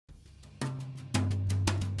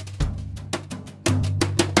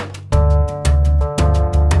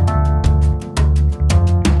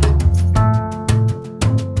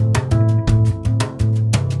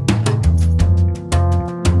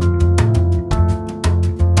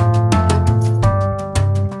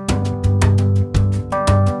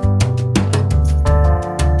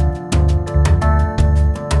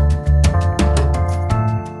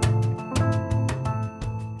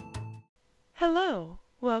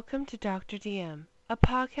welcome to Dr. DM, a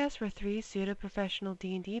podcast where three pseudo-professional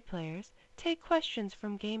D&D players take questions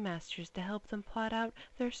from game masters to help them plot out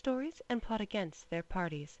their stories and plot against their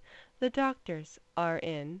parties. The doctors are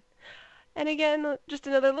in. And again, just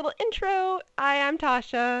another little intro. I'm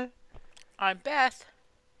Tasha. I'm Beth.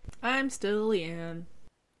 I'm still Leanne.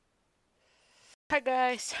 Hi,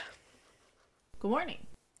 guys. Good morning.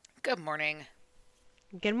 Good morning.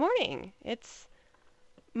 Good morning. It's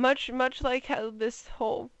much like how this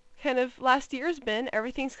whole kind of last year's been.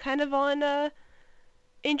 Everything's kind of on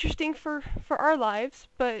interesting for our lives,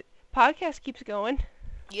 but podcast keeps going.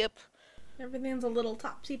 Yep. Everything's a little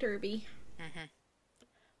topsy-turvy.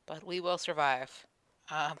 But we will survive.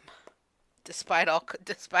 Despite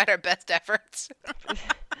our best efforts.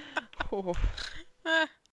 Oh.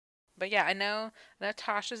 But yeah, I know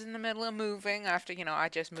Tasha's in the middle of moving after, I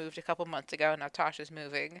just moved a couple months ago. Now Tasha's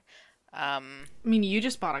moving. I mean, you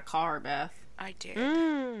just bought a car, Beth. I did.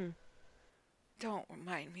 Don't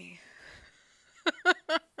remind me.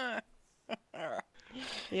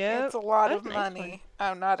 Yeah. It's a lot of Nice money. one.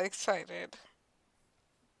 I'm not excited.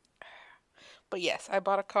 But yes, I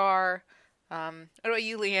bought a car. What about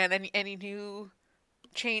you, Leanne? Any new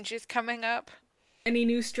changes coming up? Any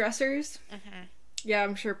new stressors? Yeah,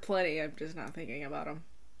 I'm sure plenty. I'm just not thinking about them.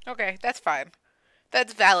 Okay, that's fine.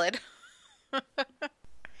 That's valid. Yeah.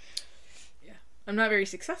 I'm not very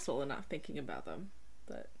successful enough thinking about them.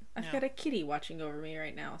 But I've No. got a kitty watching over me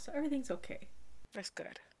right now, so everything's okay. That's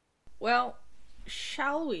good. Well,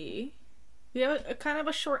 shall we? We have a kind of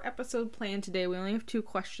a short episode planned today. We only have 2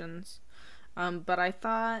 questions. But I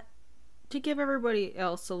thought to give everybody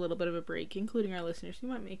else a little bit of a break, including our listeners, we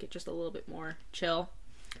might make it just a little bit more chill.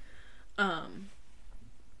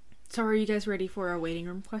 So are you guys ready for our waiting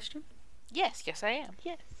room question? Yes, I am.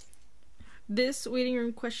 Yes. This waiting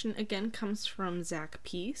room question again comes from Zach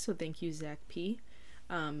P. So thank you, Zach P.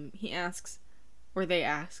 He asks, or they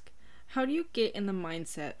ask, how do you get in the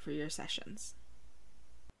mindset for your sessions?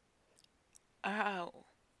 Oh,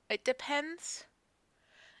 it depends.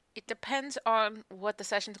 It depends on what the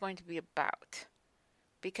session's going to be about.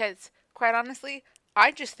 Because, quite honestly,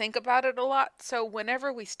 I just think about it a lot. So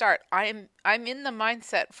whenever we start, I'm in the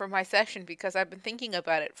mindset for my session because I've been thinking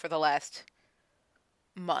about it for the last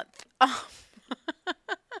month.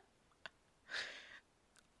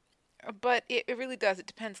 But it really does. It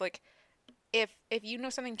depends. Like, if you know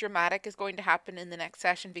something dramatic is going to happen in the next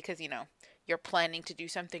session because, you're planning to do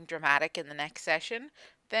something dramatic in the next session,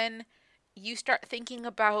 then you start thinking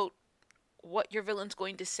about what your villain's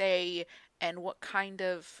going to say and what kind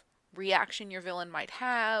of reaction your villain might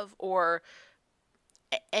have, or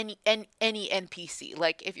any NPC.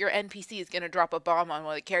 Like, if your NPC is going to drop a bomb on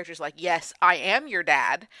one of the characters, like, yes, I am your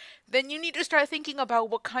dad, then you need to start thinking about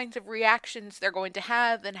what kinds of reactions they're going to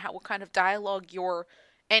have and what kind of dialogue your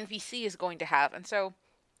NPC is going to have. And so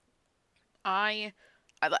I've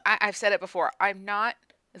said it before, I'm not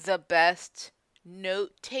the best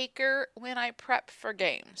note taker when I prep for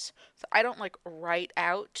games. So I don't write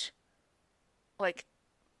out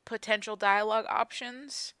potential dialogue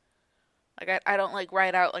options. I don't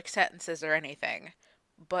write out sentences or anything.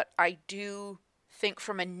 But I do think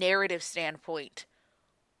from a narrative standpoint,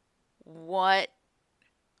 what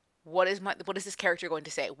is this character going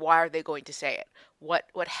to say? Why are they going to say it?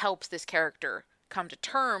 What helps this character come to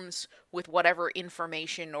terms with whatever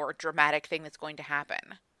information or dramatic thing that's going to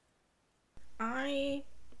happen? I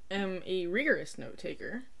am a rigorous note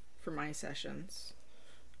taker for my sessions.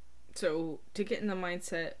 So to get in the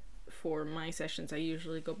mindset for my sessions, I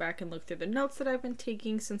usually go back and look through the notes that I've been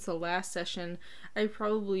taking since the last session. I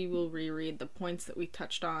probably will reread the points that we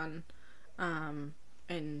touched on,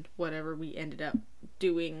 and whatever we ended up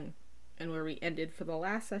doing and where we ended for the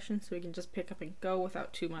last session, so we can just pick up and go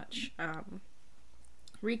without too much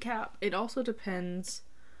recap. It also depends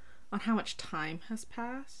on how much time has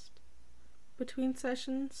passed between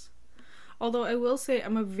sessions. Although I will say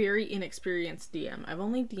I'm a very inexperienced DM. I've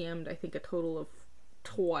only DM'd, I think, a total of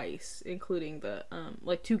twice, including the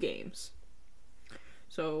 2 games.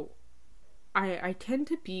 So I tend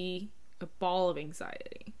to be a ball of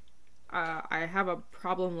anxiety. I have a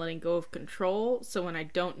problem letting go of control, so when I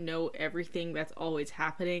don't know everything that's always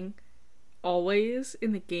happening, always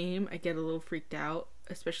in the game, I get a little freaked out.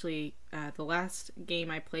 Especially the last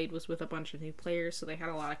game I played was with a bunch of new players, so they had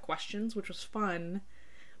a lot of questions, which was fun.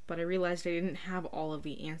 But I realized I didn't have all of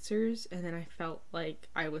the answers, and then I felt like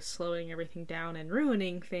I was slowing everything down and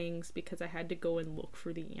ruining things because I had to go and look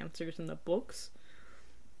for the answers in the books.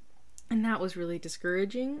 And that was really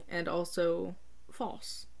discouraging and also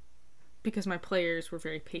false, because my players were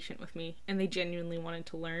very patient with me and they genuinely wanted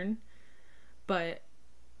to learn. But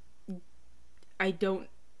I don't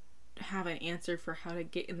have an answer for how to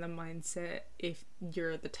get in the mindset if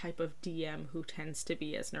you're the type of DM who tends to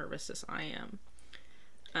be as nervous as I am.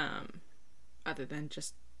 Other than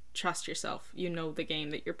just trust yourself. You know the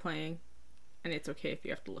game that you're playing, and it's okay if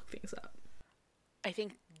you have to look things up. I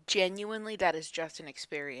think genuinely that is just an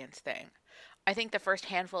experience thing. I think the first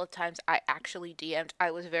handful of times I actually DM'd,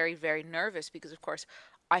 I was very, very nervous because, of course,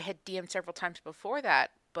 I had DM'd several times before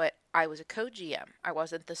that, but I was a co-GM. I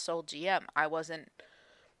wasn't the sole GM. I wasn't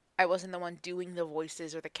the one doing the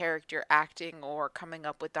voices or the character acting or coming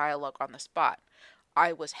up with dialogue on the spot.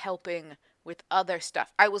 I was helping with other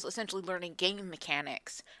stuff. I was essentially learning game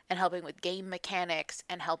mechanics and helping with game mechanics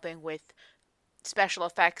and helping with special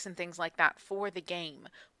effects and things like that for the game,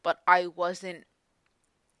 but I wasn't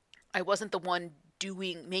the one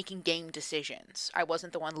making game decisions. I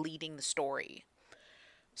wasn't the one leading the story.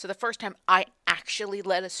 So the first time I actually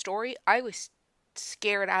led a story, I was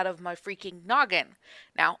scared out of my freaking noggin.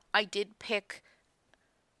 Now, I think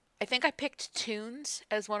I picked Toons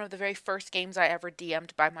as one of the very first games I ever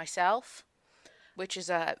DM'd by myself, which is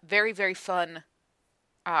a very, very fun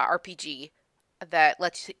RPG that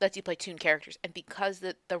lets you play Toon characters. And because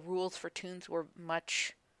the rules for Toons were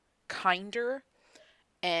much kinder,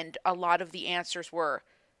 and a lot of the answers were,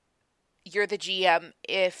 you're the GM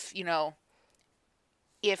if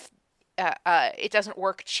it doesn't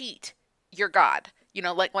work, cheat. You're God.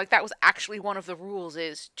 Like that was actually one of the rules,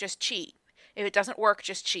 is just cheat. If it doesn't work,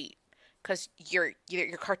 just cheat. Because you're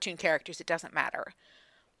cartoon characters, it doesn't matter.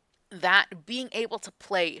 That being able to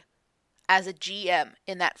play as a GM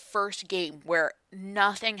in that first game where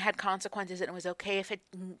nothing had consequences and it was okay if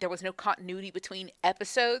there was no continuity between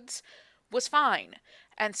episodes was fine.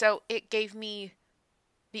 And so it gave me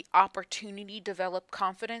the opportunity to develop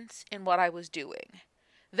confidence in what I was doing.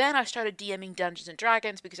 Then I started DMing Dungeons &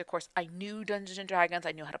 Dragons because, of course, I knew Dungeons & Dragons.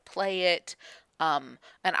 I knew how to play it. And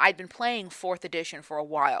I'd been playing 4th edition for a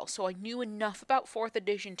while, so I knew enough about 4th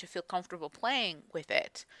edition to feel comfortable playing with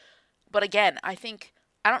it. But again, I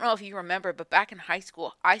don't know if you remember, but back in high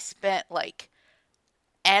school, I spent like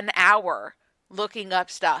an hour looking up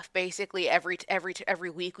stuff basically every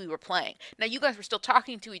week we were playing. Now, you guys were still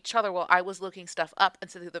talking to each other while I was looking stuff up, and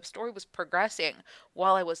so the story was progressing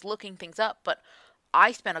while I was looking things up, but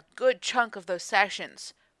I spent a good chunk of those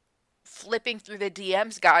sessions flipping through the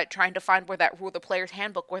DM's guide trying to find where that rule, the player's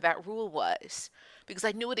handbook, where that rule was, because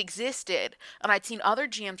I knew it existed, and I'd seen other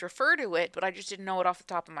GMs refer to it, but I just didn't know it off the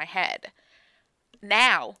top of my head.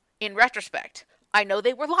 Now, in retrospect, I know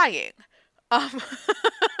they were lying.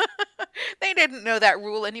 They didn't know that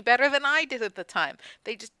rule any better than I did at the time.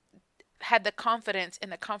 They just had the confidence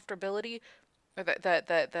and the comfortability, or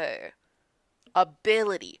the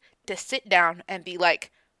ability to sit down and be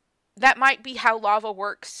like, that might be how lava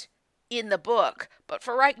works in the book, but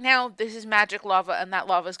for right now, this is magic lava, and that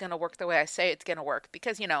lava is going to work the way I say it's going to work,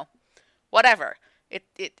 because, whatever.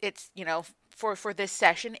 It's, for this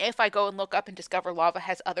session, if I go and look up and discover lava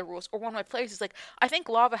has other rules, or one of my players is like, I think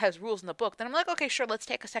lava has rules in the book, then I'm like, okay, sure, let's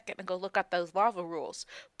take a second and go look up those lava rules.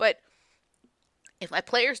 But if my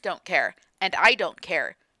players don't care, and I don't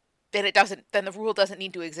care, then the rule doesn't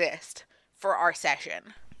need to exist for our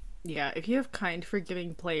session. Yeah, if you have kind,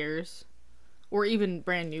 forgiving players, or even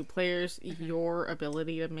brand new players, your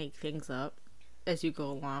ability to make things up as you go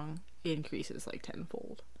along increases like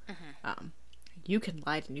tenfold. You can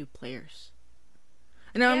lie to new players.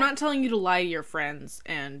 Now, yeah. I'm not telling you to lie to your friends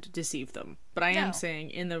and deceive them, but I am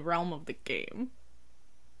saying in the realm of the game,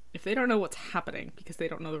 if they don't know what's happening because they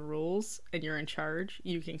don't know the rules and you're in charge,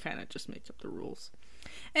 you can kind of just make up the rules.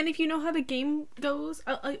 And if you know how the game goes,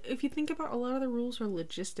 if you think about, a lot of the rules are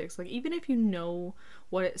logistics. Like, even if you know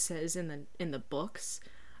what it says in the books,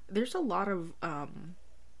 there's a lot of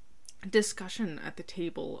discussion at the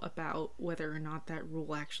table about whether or not that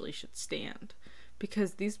rule actually should stand,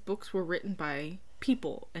 because these books were written by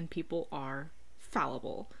people, and people are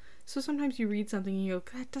fallible. So sometimes you read something and you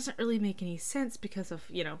go, that doesn't really make any sense because of,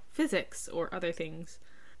 physics or other things,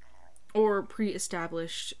 or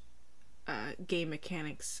pre-established game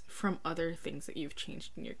mechanics from other things that you've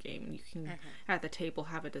changed in your game. And you can at the table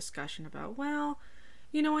have a discussion about, well,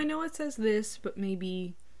 I know it says this, but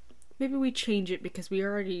maybe we change it because we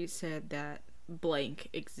already said that blank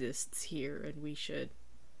exists here and we should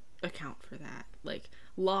account for that. Like,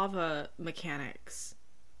 lava mechanics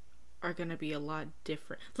are gonna be a lot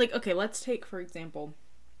different. Like, okay, let's take, for example,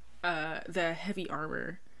 the heavy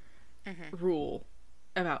armor rule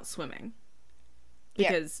about swimming.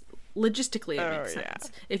 Because logistically it makes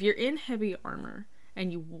sense. If you're in heavy armor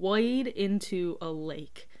and you wade into a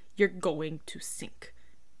lake, you're going to sink.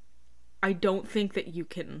 I don't think that you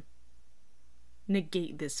can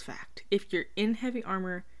negate this fact. If you're in heavy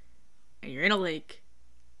armor and you're in a lake,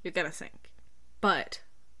 you're gonna sink. But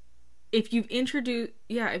if you've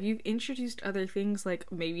introduced other things,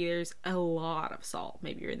 like maybe there's a lot of salt,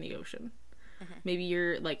 maybe you're in the ocean. Maybe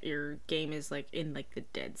your game is like in like the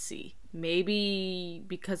Dead Sea. Maybe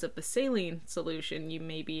because of the saline solution, you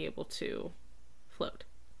may be able to float.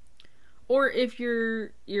 Or if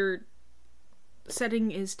your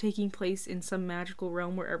setting is taking place in some magical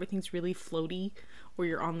realm where everything's really floaty, or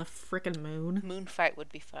you're on the frickin' moon. Moon fight would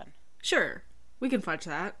be fun. Sure, we can fudge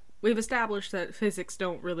that. We've established that physics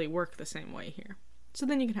don't really work the same way here. So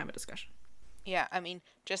then you can have a discussion. Yeah, I mean,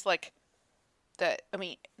 just like the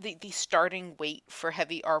starting weight for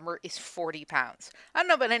heavy armor is 40 pounds. I don't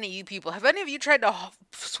know about any of you people. Have any of you tried to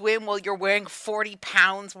swim while you're wearing 40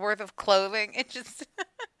 pounds worth of clothing? It just...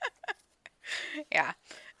 yeah.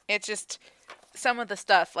 It's just... some of the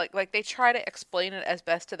stuff, like they try to explain it as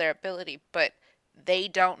best to their ability, but they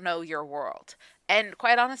don't know your world. And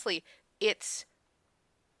quite honestly, it's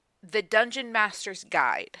the Dungeon Master's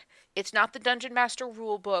guide. It's not the Dungeon Master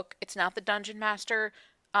rulebook. It's not the Dungeon Master,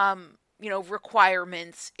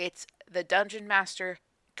 requirements. It's the Dungeon Master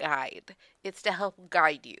guide. It's to help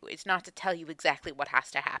guide you. It's not to tell you exactly what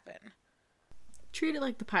has to happen. Treat it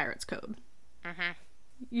like the Pirate's Code. Mm-hmm.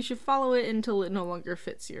 You should follow it until it no longer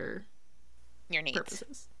fits your needs.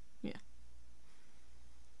 Purposes. Yeah.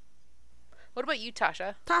 What about you,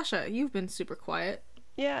 Tasha? Tasha, you've been super quiet.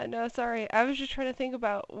 Yeah, no, sorry. I was just trying to think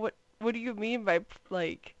about what do you mean by,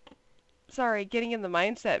 like, getting in the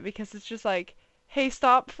mindset, because it's just like, hey,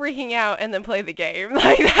 stop freaking out and then play the game.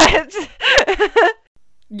 Like that.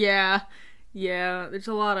 Yeah, there's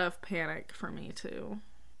a lot of panic for me too.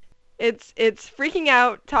 It's freaking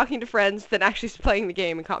out, talking to friends, then actually playing the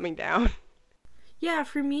game and calming down. Yeah,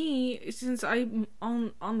 for me, since I'm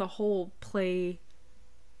on the whole play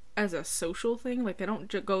as a social thing, like I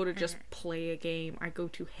don't go to just play a game, I go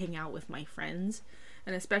to hang out with my friends.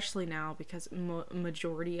 And especially now, because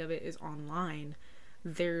majority of it is online,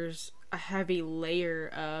 there's a heavy layer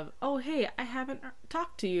of, oh hey, I haven't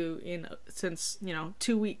talked to you since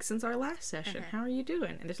 2 weeks since our last session. How are you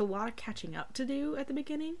doing? And there's a lot of catching up to do at the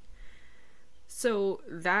beginning. So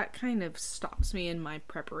that kind of stops me in my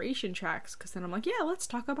preparation tracks, because then I'm like, yeah, let's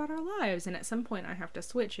talk about our lives. And at some point I have to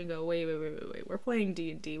switch and go, wait, we're playing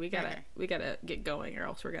D&D. We gotta get going, or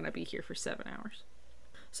else we're gonna be here for 7 hours.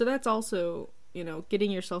 So that's also, getting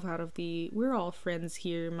yourself out of the we're all friends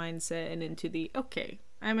here mindset and into the, okay,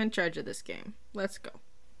 I'm in charge of this game. Let's go.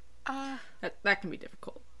 That can be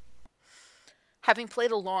difficult. Having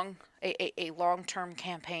played a long-term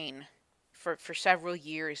campaign for several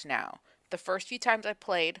years now, the first few times I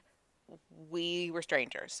played, we were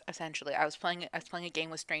strangers, essentially. I was playing a game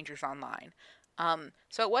with strangers online.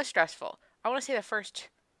 So it was stressful. I want to say the first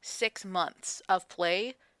 6 months of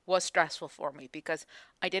play was stressful for me, because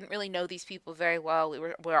I didn't really know these people very well. We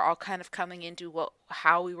were all kind of coming into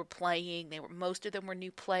how we were playing. Most of them were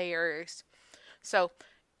new players. So,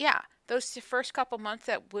 yeah, those first couple months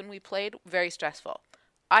when we played, very stressful.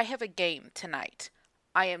 I have a game tonight.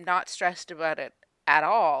 I am not stressed about it at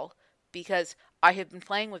all, because I have been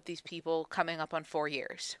playing with these people coming up on 4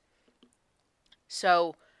 years.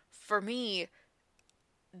 So, for me,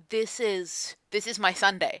 this is my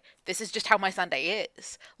Sunday. This is just how my Sunday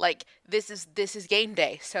is. Like, this is game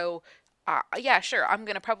day. So, yeah, sure. I'm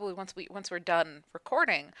gonna probably, once we're done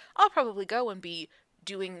recording, I'll probably go and be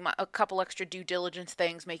doing a couple extra due diligence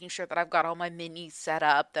things, making sure that I've got all my minis set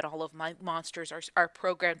up, that all of my monsters are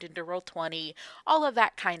programmed into Roll20, all of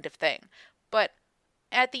that kind of thing. But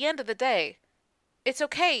at the end of the day, it's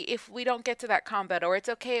okay if we don't get to that combat, or it's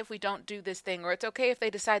okay if we don't do this thing, or it's okay if they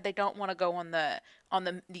decide they don't want to go on the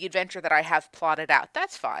adventure that I have plotted out.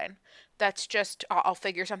 That's fine. That's just, I'll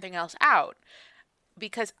figure something else out,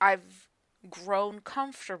 because I've grown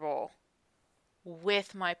comfortable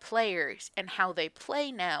with my players and how they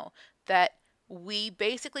play now, that we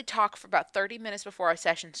basically talk for about 30 minutes before our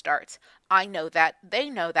session starts. I know that.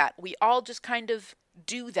 They know that. We all just kind of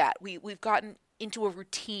do that. We've gotten into a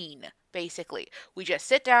routine, basically. We just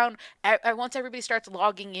sit down. Once everybody starts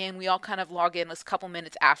logging in, we all kind of log in a couple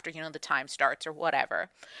minutes after, the time starts or whatever.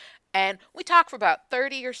 And we talk for about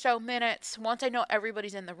 30 or so minutes. Once I know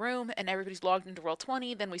everybody's in the room and everybody's logged into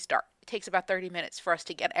Roll20, then we start. It takes about 30 minutes for us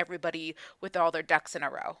to get everybody with all their ducks in a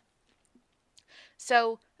row.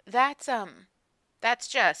 So that's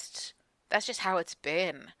just how it's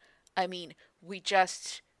been. I mean,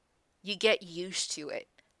 you get used to it,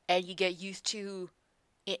 and you get used to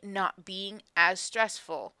it not being as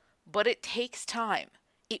stressful, but it takes time.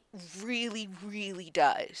 It really, really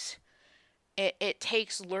does. It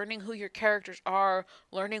takes learning who your characters are,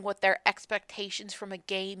 learning what their expectations from a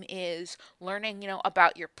game is, learning,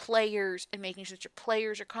 about your players and making sure that your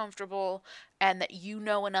players are comfortable and that you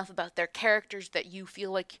know enough about their characters that you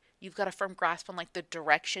feel like you've got a firm grasp on like the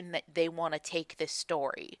direction that they want to take this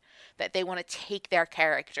story, that they want to take their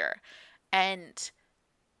character. And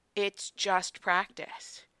it's just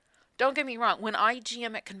practice. Don't get me wrong, when I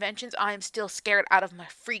GM at conventions, I am still scared out of my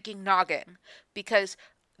freaking noggin because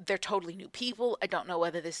they're totally new people. I don't know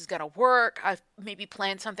whether this is going to work. I've maybe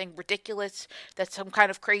planned something ridiculous that's some kind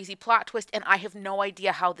of crazy plot twist, and I have no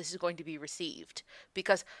idea how this is going to be received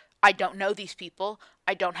because I don't know these people.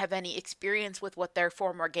 I don't have any experience with what their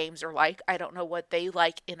former games are like. I don't know what they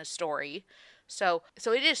like in a story. So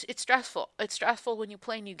it's stressful. It's stressful when you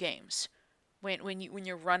play new games, when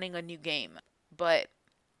you're running a new game. But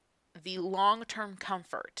the long-term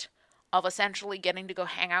comfort of essentially getting to go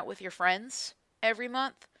hang out with your friends every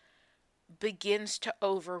month begins to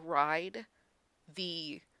override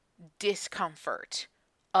the discomfort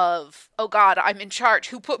of, oh God, I'm in charge.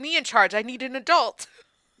 Who put me in charge? I need an adult.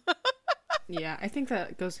 Yeah, I think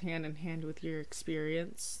that goes hand in hand with your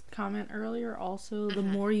experience comment earlier. Also, the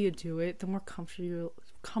more you do it, the more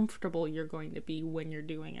comfortable you're going to be when you're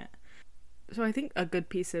doing it. So I think a good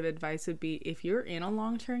piece of advice would be if you're in a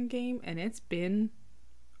long-term game and it's been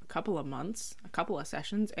a couple of months, a couple of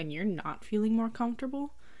sessions, and you're not feeling more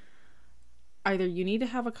comfortable, either you need to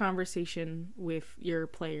have a conversation with your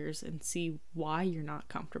players and see why you're not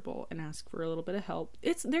comfortable and ask for a little bit of help.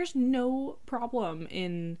 There's no problem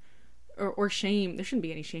in or shame. There shouldn't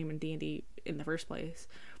be any shame in D&D in the first place.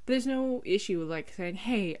 But there's no issue like saying,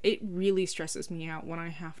 "Hey, it really stresses me out when I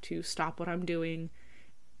have to stop what I'm doing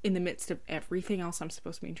in the midst of everything else I'm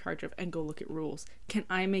supposed to be in charge of and go look at rules. Can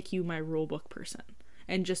I make you my rule book person?"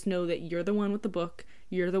 And just know that you're the one with the book.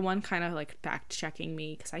 You're the one kind of like fact checking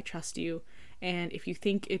me because I trust you. And if you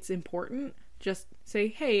think it's important, just say,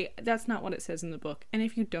 "Hey, that's not what it says in the book." And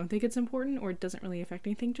if you don't think it's important or it doesn't really affect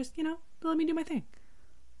anything, just, let me do my thing.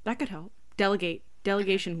 That could help. Delegate.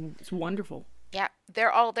 Delegation is wonderful. Yeah,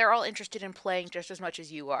 they're all interested in playing just as much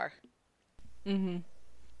as you are.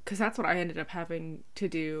 Because that's what I ended up having to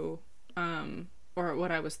do, or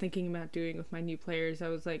what I was thinking about doing with my new players. I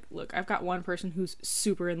was like, look, I've got one person who's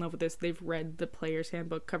super in love with this. They've read the player's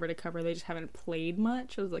handbook cover to cover. They just haven't played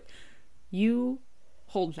much. I was like, you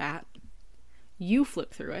hold that. You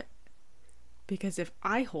flip through it. Because if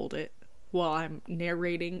I hold it while I'm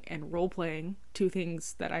narrating and role-playing, two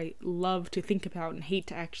things that I love to think about and hate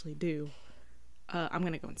to actually do, I'm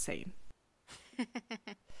going to go insane.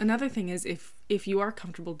 Another thing is if you are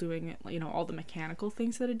comfortable doing it, all the mechanical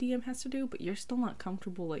things that a DM has to do, but you're still not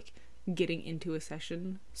comfortable like getting into a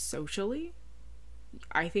session socially,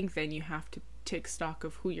 I think then you have to take stock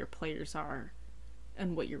of who your players are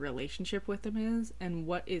and what your relationship with them is and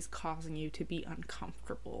what is causing you to be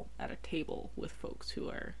uncomfortable at a table with folks who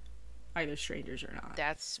are either strangers or not.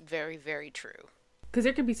 That's very, very true. Because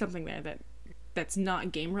there could be something there that's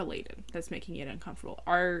not game related that's making it uncomfortable.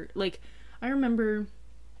 I remember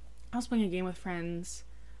I was playing a game with friends,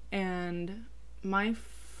 and my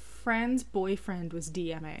friend's boyfriend was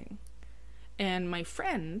DMing, and my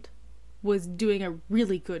friend was doing a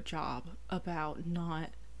really good job about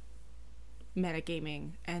not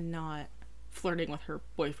metagaming and not flirting with her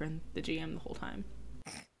boyfriend, the GM, the whole time.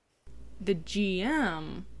 The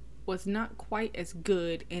GM was not quite as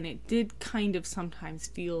good, and it did kind of sometimes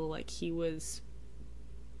feel like he was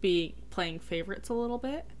playing favorites a little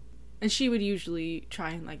bit. And she would usually try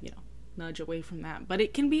and nudge away from that. But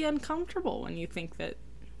it can be uncomfortable when you think that,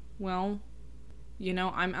 well,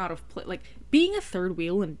 I'm out of play. Like, being a third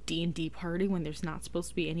wheel in a D&D party when there's not supposed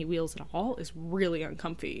to be any wheels at all is really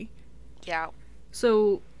uncomfy. Yeah.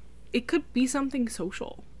 So it could be something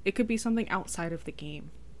social. It could be something outside of the game,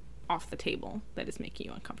 off the table, that is making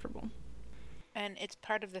you uncomfortable. And it's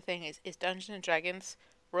part of the thing is Dungeons & Dragons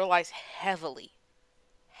relies heavily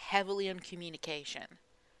on communication.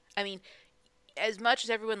 I mean, as much as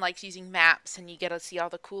everyone likes using maps and you get to see all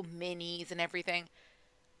the cool minis and everything,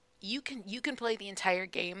 you can play the entire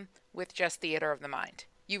game with just theater of the mind.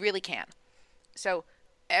 You really can. So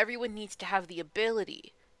everyone needs to have the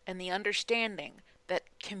ability and the understanding that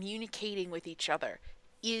communicating with each other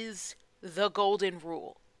is the golden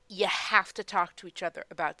rule. You have to talk to each other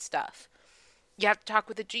about stuff. You have to talk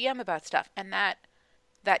with the GM about stuff. And that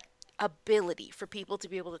ability for people to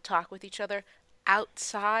be able to talk with each other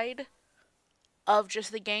outside of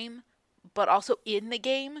just the game, but also in the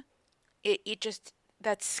game, it just,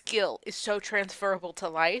 that skill is so transferable to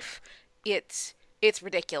life. It's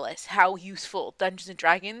ridiculous how useful Dungeons and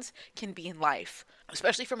Dragons can be in life,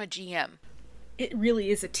 especially from a GM. It really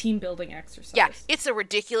is a team building exercise. Yeah, it's a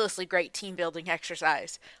ridiculously great team building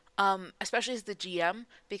exercise. Especially as the GM,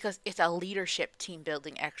 because it's a leadership team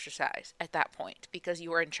building exercise at that point, because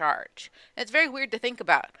you are in charge. And it's very weird to think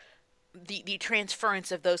about the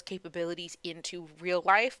transference of those capabilities into real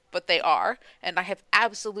life, but they are, and I have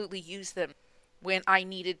absolutely used them when I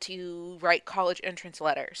needed to write college entrance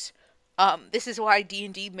letters. This is why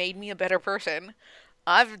D&D made me a better person.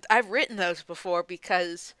 I've written those before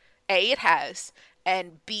because A, it has,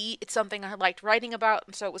 and B, it's something I liked writing about,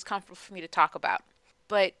 and so it was comfortable for me to talk about.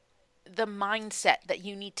 But the mindset that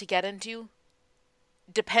you need to get into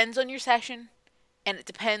depends on your session, and it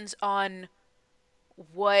depends on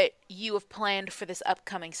what you have planned for this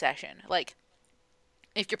upcoming session. Like,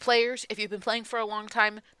 if you've been playing for a long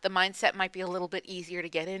time, the mindset might be a little bit easier to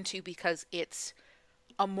get into because it's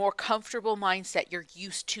a more comfortable mindset. You're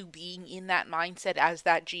used to being in that mindset as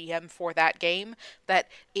that GM for that game, that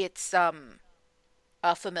it's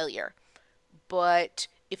familiar. But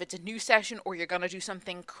if it's a new session or you're going to do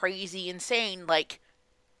something crazy insane like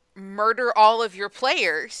murder all of your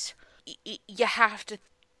players, you have to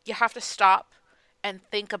stop and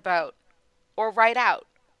think about or write out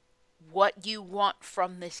what you want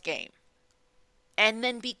from this game. And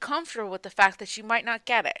then be comfortable with the fact that you might not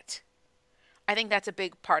get it. I think that's a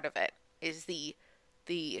big part of it, is the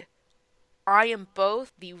I am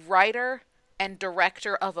both the writer and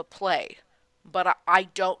director of a play, but I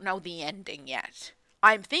don't know the ending yet.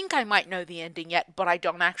 I think I might know the ending yet, but I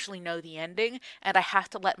don't actually know the ending, and I have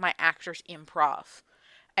to let my actors improv.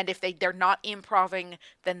 And if they're not improving,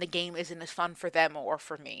 then the game isn't as fun for them or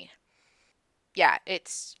for me. Yeah,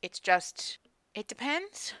 it's just, it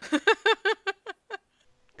depends.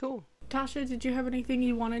 Cool. Tasha, did you have anything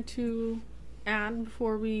you wanted to add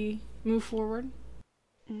before we move forward?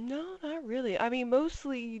 No, not really. I mean,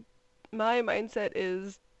 mostly my mindset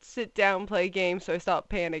is sit down, play games, so I stop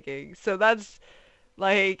panicking. So that's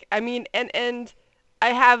like, I mean, and I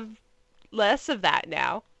have less of that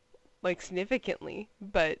now, like significantly,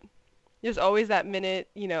 but there's always that minute,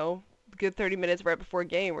 good 30 minutes right before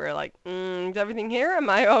game where like, is everything here? Am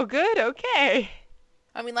I all good? Okay.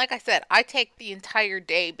 I mean, like I said, I take the entire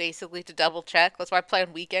day basically to double check. That's why I play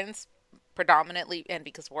on weekends predominantly, and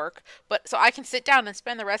because work. But so I can sit down and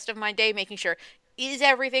spend the rest of my day making sure, is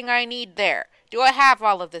everything I need there? Do I have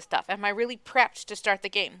all of this stuff? Am I really prepped to start the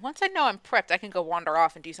game? Once I know I'm prepped, I can go wander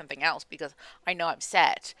off and do something else because I know I'm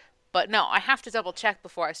set. But no, I have to double check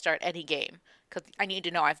before I start any game because I need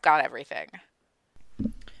to know I've got everything.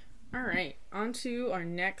 All right, on to our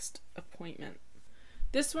next appointment.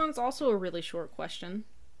 This one's also a really short question.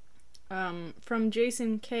 From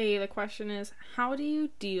Jason K, the question is, how do you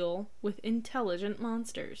deal with intelligent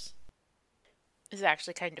monsters? It's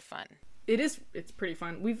actually kind of fun. It's pretty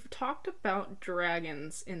fun. We've talked about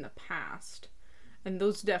dragons in the past, and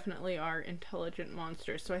those definitely are intelligent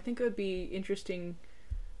monsters. So I think it would be interesting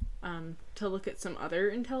to look at some other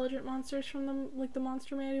intelligent monsters from the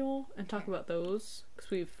monster manual and talk about those,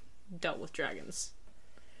 because we've dealt with dragons.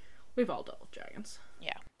 We've all dealt with dragons.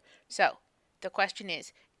 Yeah. So the question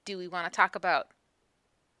is, do we want to talk about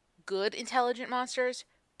good intelligent monsters,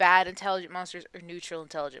 bad intelligent monsters, or neutral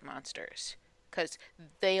intelligent monsters? Because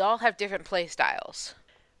they all have different play styles.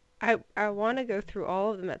 I want to go through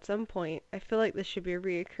all of them at some point. I feel like this should be a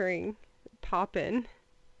reoccurring pop-in.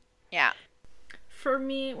 Yeah. For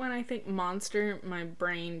me, when I think monster, my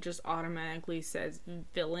brain just automatically says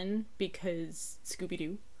villain because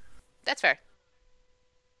Scooby-Doo. That's fair.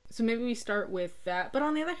 So maybe we start with that. But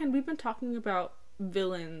on the other hand, we've been talking about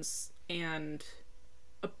villains and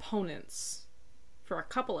opponents for a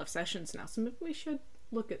couple of sessions now. So maybe we should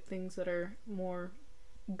look at things that are more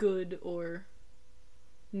good or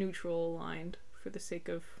neutral aligned for the sake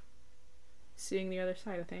of seeing the other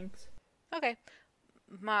side of things. Okay.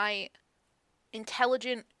 My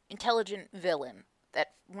intelligent villain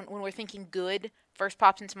that when we're thinking good first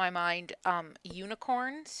pops into my mind,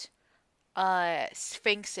 unicorns,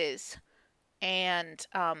 sphinxes, and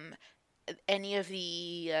any of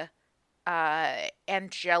the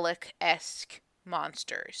angelic-esque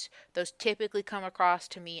monsters. Those typically come across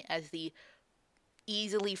to me as the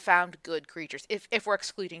easily found good creatures, if we're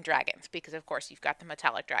excluding dragons, because of course you've got the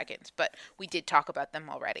metallic dragons, but we did talk about them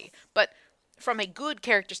already. But from a good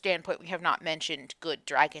character standpoint, we have not mentioned good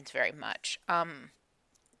dragons very much.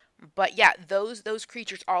 But yeah, those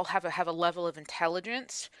creatures all have a level of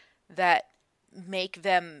intelligence that make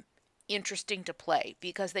them interesting to play,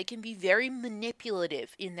 because they can be very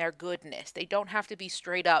manipulative in their goodness. They don't have to be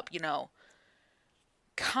straight up,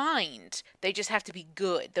 kind. They just have to be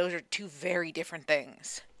good. Those are two very different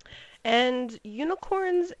things. And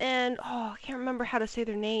unicorns and, I can't remember how to say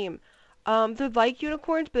their name. They're like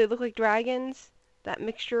unicorns, but they look like dragons. That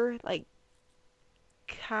mixture, like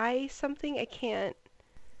Kai something. I can't.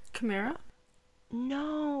 Chimera?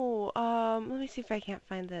 No. Let me see if I can't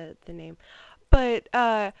find the name. But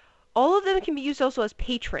all of them can be used also as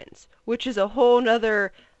patrons, which is a whole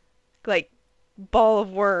nother like ball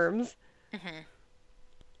of worms. Hmm.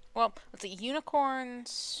 Well, let's see.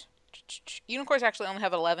 Unicorns actually only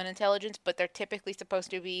have 11 intelligence, but they're typically supposed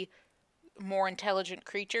to be more intelligent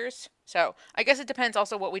creatures. So I guess it depends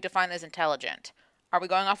also what we define as intelligent. Are we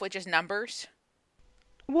going off with just numbers?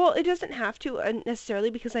 Well, it doesn't have to necessarily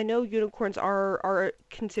because I know unicorns are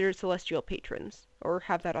considered celestial patrons or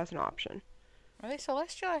have that as an option. Are they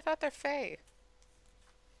celestial? I thought they're fey.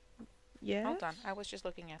 Yes. Hold on, I was just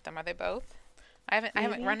looking at them. Are they both? I haven't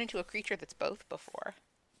Maybe. run into a creature that's both before.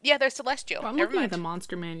 Yeah, they're celestial. Well, I'm Never looking at mind. the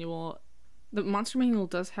monster manual. The monster manual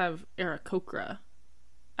does have Aarakocra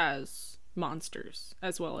as monsters,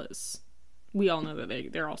 as well as we all know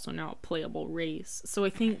that they're also now a playable race. So I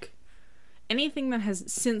think anything that has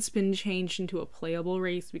since been changed into a playable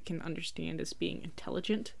race we can understand as being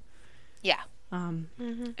intelligent. Yeah.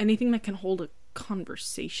 Anything that can hold a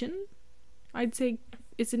conversation, I'd say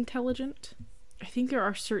is intelligent. I think there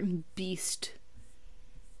are certain beast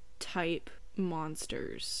type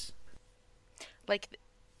monsters. Like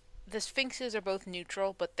the sphinxes are both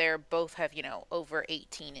neutral, but they're both have, over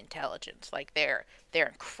 18 intelligence. Like they're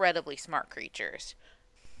incredibly smart creatures.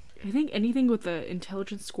 I think anything with the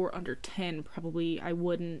intelligence score under 10 probably I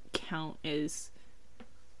wouldn't count as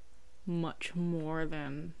much more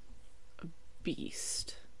than a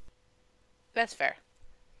beast. That's fair.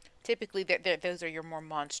 Typically, those are your more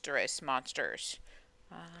monstrous monsters.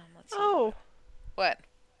 Let's see. Oh, What?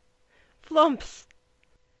 flumps.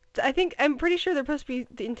 I'm pretty sure they're supposed to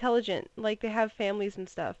be intelligent, like they have families and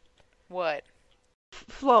stuff. What?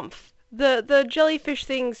 Flumps. The jellyfish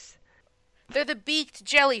things. They're the beaked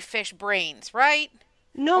jellyfish brains, right?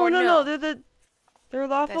 No, Or no, no? no. They're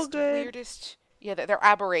lawful That's the good. weirdest. Yeah, they're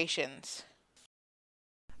aberrations.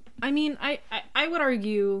 I mean, I would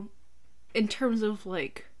argue in terms of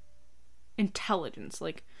like intelligence,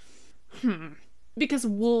 like because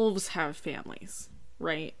wolves have families,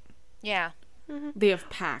 right? Yeah. They have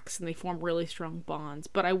packs and they form really strong bonds,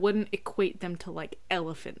 but I wouldn't equate them to like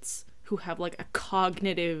elephants who have like a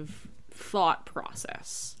cognitive thought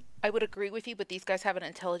process. I would agree with you, but these guys have an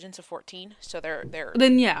intelligence of 14, so they're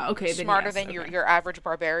Then yeah, okay, then smarter yes, than okay. your average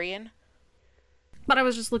barbarian. But I'm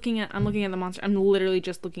looking at the monster. I'm literally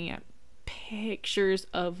just looking at pictures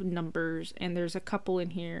of numbers, and there's a couple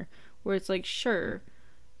in here where it's like, sure,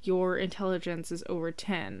 your intelligence is over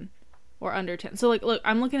 10 or under 10. So like, look,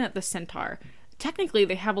 I'm looking at the centaur. Technically,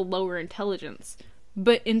 they have a lower intelligence,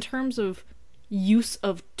 but in terms of use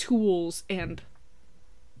of tools and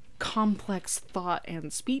complex thought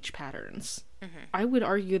and speech patterns, I would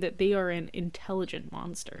argue that they are an intelligent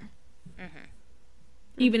monster.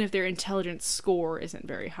 Even if their intelligence score isn't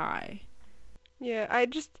very high. Yeah,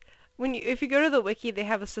 if you go to the wiki, they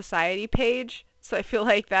have a society page, so I feel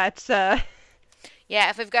like that's. Yeah,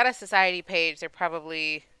 if they've got a society page, they're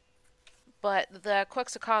probably. But the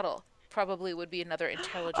Quetzalcoatl probably would be another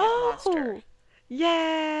intelligent monster. Oh,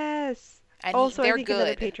 yes. And Also, they're I think another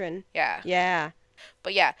good. patron. Yeah. Yeah.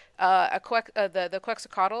 But yeah, the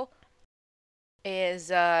Quetzalcoatl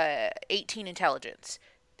is 18 intelligence,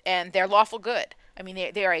 and they're lawful good. I mean,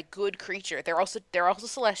 they are a good creature. They're also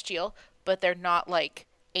celestial, but they're not like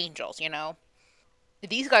angels.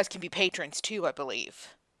 These guys can be patrons too, I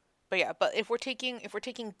believe. But yeah, but if we're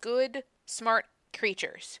taking good, smart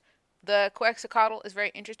creatures, the Quetzalcoatl is very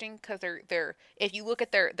interesting because they're if you look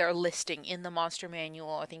at their listing in the monster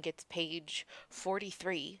manual, I think it's page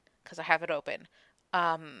 43 because I have it open.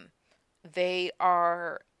 They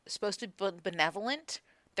are supposed to be benevolent.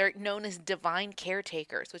 They're known as divine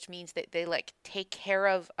caretakers, which means that they like take care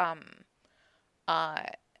of uh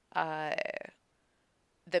uh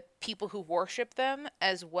the people who worship them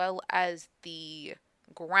as well as the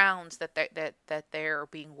grounds that they're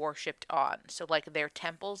being worshipped on. So like their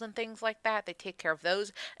temples and things like that, they take care of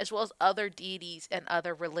those as well as other deities and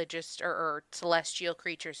other religious or celestial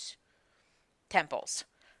creatures temples.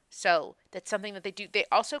 So that's something that they do. They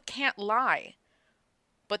also can't lie,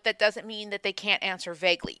 but that doesn't mean that they can't answer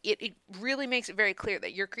vaguely. It really makes it very clear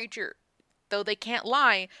that your creature, though they can't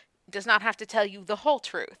lie, does not have to tell you the whole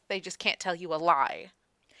truth. They just can't tell you a lie.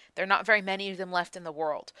 There are not very many of them left in the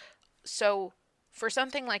world. So for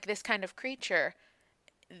something like this kind of creature,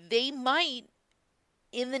 they might,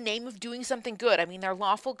 in the name of doing something good, I mean, they're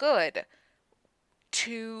lawful good,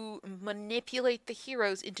 to manipulate the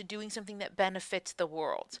heroes into doing something that benefits the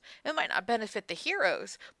world. It might not benefit the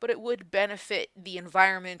heroes, but it would benefit the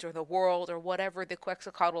environment or the world or whatever the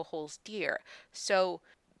Quetzalcoatl holds dear. So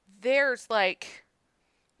there's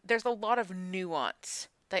there's a lot of nuance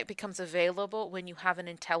that becomes available when you have an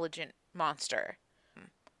intelligent monster.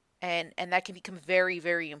 And that can become very,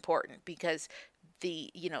 very important because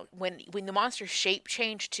when the monsters shape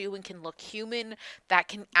change too and can look human, that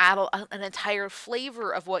can add an entire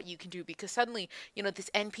flavor of what you can do, because suddenly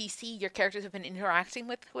this NPC your characters have been interacting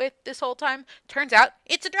with this whole time turns out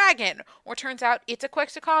it's a dragon, or turns out it's a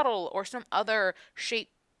Quetzalcoatl or some other shape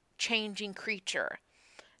changing creature.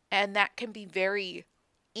 And that can be very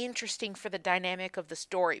interesting for the dynamic of the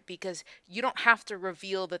story, because you don't have to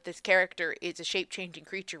reveal that this character is a shape-changing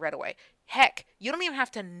creature right away. Heck, you don't even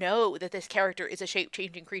have to know that this character is a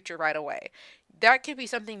shape-changing creature right away. That could be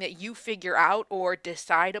something that you figure out or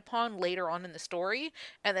decide upon later on in the story,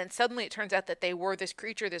 and then suddenly it turns out that they were this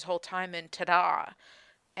creature this whole time, and ta-da!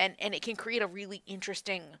 And it can create a really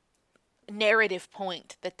interesting narrative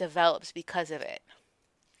point that develops because of it.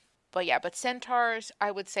 But centaurs,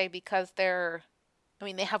 I would say, because they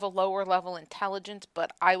have a lower level intelligence,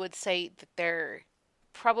 but I would say that they're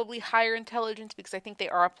probably higher intelligence because I think they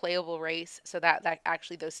are a playable race, so that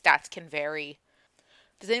actually those stats can vary.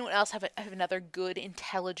 Does anyone else have another good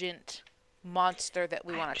intelligent monster that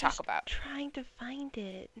we want to talk about? Trying to find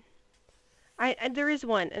it. There is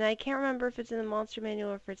one, and I can't remember if it's in the monster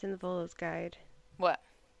manual or if it's in the Volo's guide. What?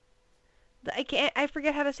 I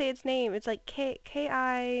forget how to say its name. It's like Ki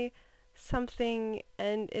something,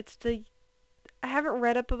 and it's I haven't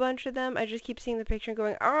read up a bunch of them. I just keep seeing the picture and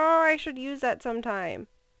going, oh, I should use that sometime.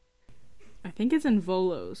 I think it's in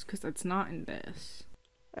Volo's, because that's not in this.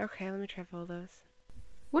 Okay, let me try Volo's.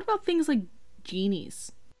 What about things like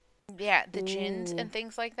genies? Yeah, the djinns and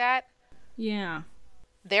things like that. Yeah.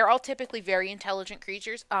 They're all typically very intelligent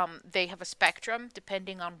creatures. They have a spectrum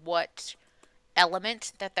depending on what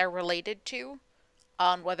element that they're related to,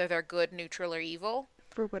 on whether they're good, neutral, or evil.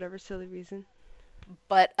 For whatever silly reason.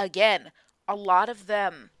 But again, a lot of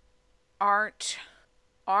them aren't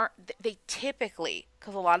they typically,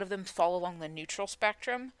 because a lot of them fall along the neutral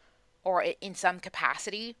spectrum, or in some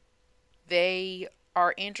capacity, they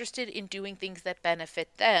are interested in doing things that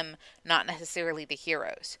benefit them, not necessarily the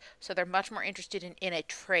heroes. So they're much more interested in a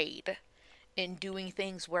trade, in doing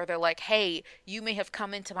things where they're like, hey, you may have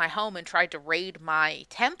come into my home and tried to raid my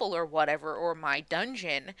temple or whatever, or my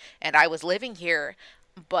dungeon, and I was living here,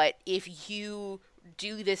 but if you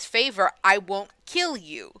do this favor, I won't kill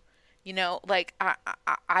you.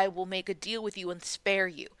 I will make a deal with you and spare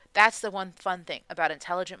you. That's the one fun thing about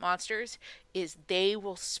intelligent monsters, is they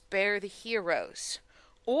will spare the heroes,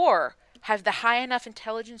 or have the high enough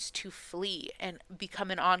intelligence to flee and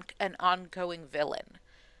become an ongoing villain.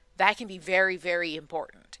 That can be very, very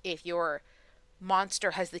important. If your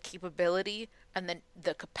monster has the capability and then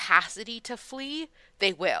the capacity to flee,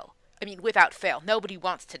 they will. Without fail. Nobody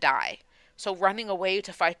wants to die. So running away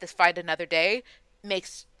to fight this fight another day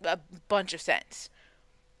makes a bunch of sense.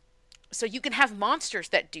 So you can have monsters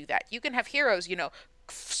that do that. You can have heroes,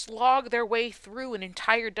 slog their way through an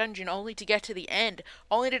entire dungeon only to get to the end,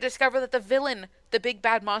 only to discover that the villain, the big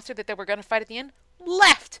bad monster that they were going to fight at the end,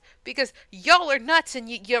 left because y'all are nuts and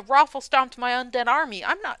you raffle stomped my undead army.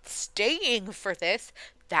 I'm not staying for this.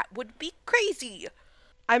 That would be crazy.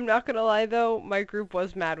 I'm not gonna lie though, my group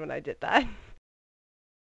was mad when I did that.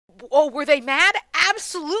 Oh, were they mad?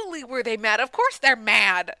 Absolutely were they mad. Of course they're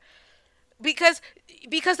mad. Because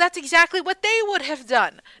that's exactly what they would have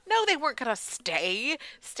done. No, they weren't gonna stay.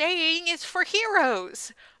 Staying is for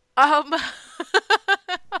heroes.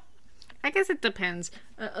 I guess it depends,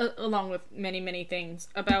 along with many, many things,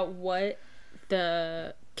 about what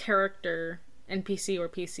the character, NPC or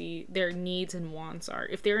PC, their needs and wants are.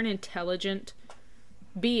 If they're an intelligent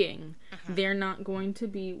being, they're not going to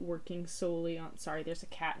be working solely on... Sorry, there's a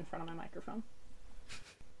cat in front of my microphone.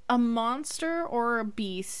 A monster or a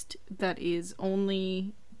beast that is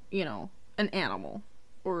only, an animal,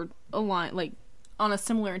 or a line, like, on a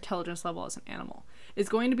similar intelligence level as an animal, is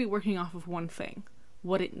going to be working off of one thing: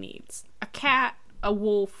 what it needs. A cat, a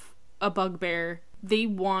wolf, a bugbear, they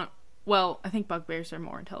want... Well, I think bugbears are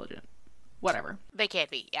more intelligent. Whatever. They can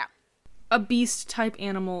be, yeah. A beast-type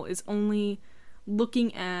animal is only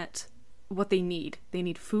looking at what they need. They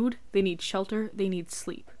need food, they need shelter, they need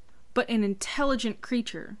sleep. But an intelligent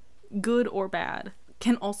creature, good or bad,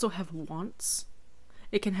 can also have wants.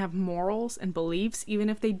 It can have morals and beliefs, even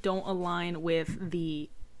if they don't align with the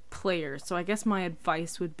player. So I guess my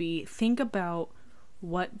advice would be, think about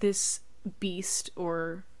what this beast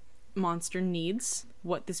or monster needs,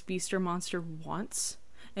 what this beast or monster wants,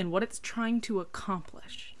 and what it's trying to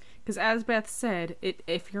accomplish. Because as Beth said,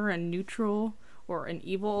 if you're a neutral or an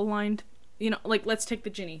evil aligned, like let's take the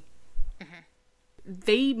Ginny.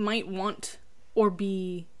 They might want or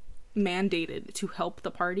be mandated to help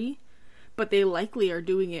the party, but they likely are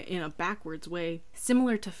doing it in a backwards way,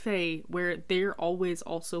 similar to Faye, where they're always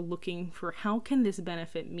also looking for how can this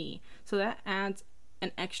benefit me. So that adds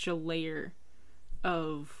an extra layer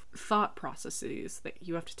of thought processes that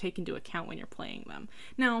you have to take into account when you're playing them.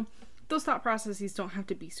 Now, those thought processes don't have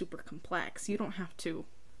to be super complex. You don't have to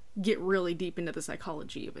get really deep into the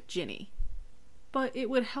psychology of a Ginny. But it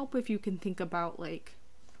would help if you can think about, like,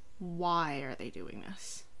 why are they doing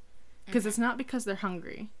this? Because it's not because they're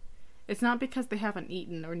hungry. It's not because they haven't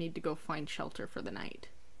eaten or need to go find shelter for the night.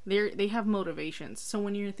 They have motivations. So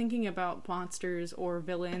when you're thinking about monsters or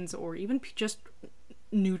villains or even just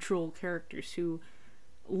neutral characters who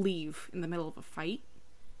leave in the middle of a fight,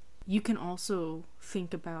 you can also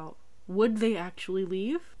think about, would they actually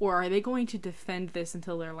leave? Or are they going to defend this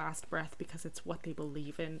until their last breath because it's what they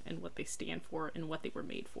believe in and what they stand for and what they were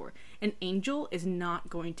made for? An angel is not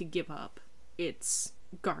going to give up its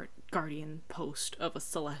guardian post of a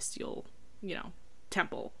celestial,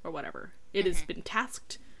 temple or whatever. It has been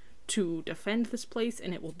tasked to defend this place,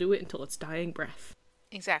 and it will do it until its dying breath.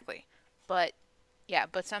 Exactly. But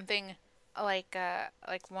something like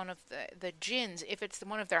one of the Djinns, if it's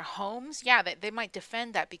one of their homes, they might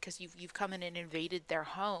defend that because you've come in and invaded their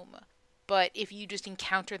home. But if you just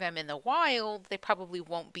encounter them in the wild, they probably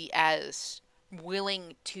won't be as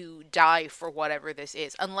willing to die for whatever this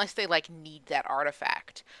is, unless they need that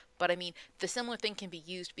artifact. But I mean, the similar thing can be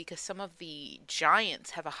used because some of the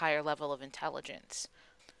giants have a higher level of intelligence.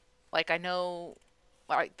 Like, I know,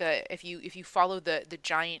 if you follow the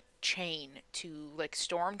giant chain to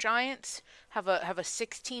storm giants have a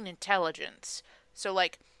 16 intelligence. So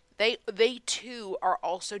they too are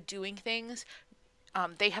also doing things.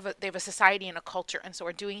 They have a society and a culture, and so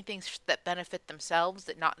are doing things that benefit themselves,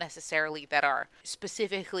 that not necessarily that are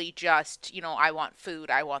specifically just, I want food,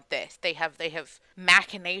 I want this. They have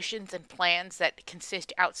machinations and plans that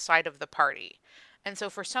consist outside of the party. And so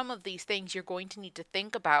for some of these things, you're going to need to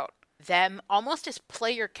think about them almost as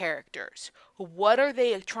player characters. What are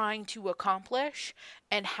they trying to accomplish,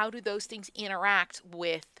 and how do those things interact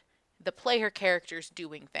with the player characters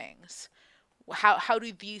doing things? How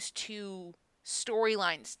do these two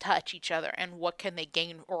storylines touch each other, and what can they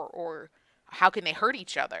gain, or how can they hurt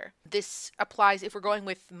each other? This applies if we're going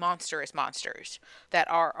with monsters that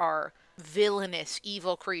are villainous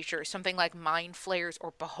evil creatures, something like mind flayers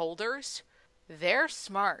or beholders. They're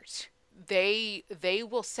smart. They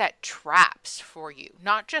will set traps for you,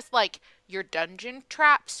 not just your dungeon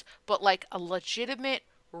traps, but a legitimate,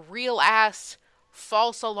 real ass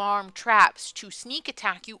false alarm traps to sneak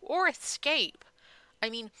attack you or escape. I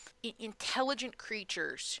mean, intelligent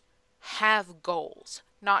creatures have goals,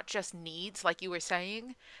 not just needs, like you were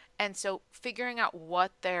saying. And so figuring out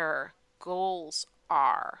what their goals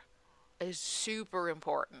are is super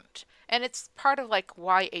important. And it's part of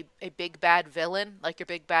why a big bad villain, like your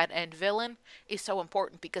big bad end villain, is so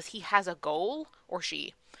important, because he has a goal, or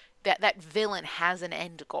she. That villain has an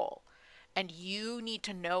end goal. And you need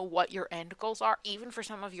to know what your end goals are, even for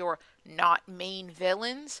some of your not main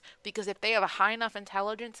villains, because if they have a high enough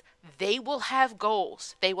intelligence, they will have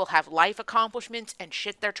goals. They will have life accomplishments and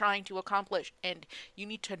shit they're trying to accomplish, and you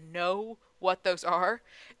need to know what those are,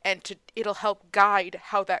 and it'll help guide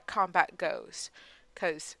how that combat goes.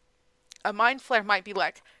 Because a mind flare might be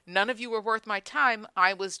like, none of you were worth my time.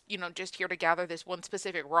 I was, just here to gather this one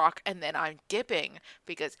specific rock, and then I'm dipping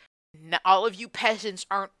because all of you peasants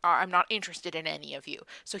I'm not interested in any of you.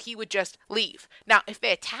 So he would just leave. Now, if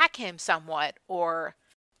they attack him somewhat, or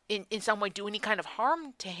in some way do any kind of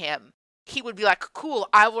harm to him, he would be like, cool,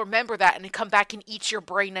 I will remember that and come back and eat your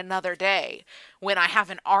brain another day when I have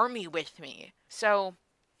an army with me. So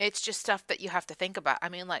it's just stuff that you have to think about. I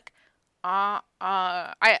mean, I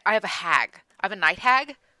have a hag. I have a night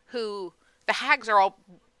hag who, the hags are all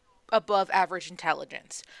above average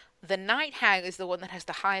intelligence. The night hag is the one that has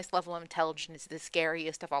the highest level of intelligence, the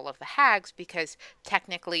scariest of all of the hags, because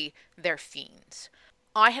technically they're fiends.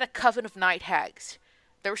 I had a coven of night hags.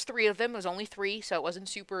 There was 3 of them. It was only 3, so it wasn't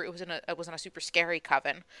a super scary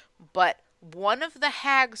coven. But one of the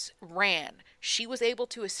hags ran. She was able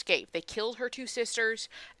to escape. They killed her 2 sisters,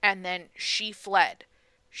 and then she fled.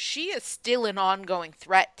 She is still an ongoing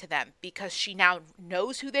threat to them because she now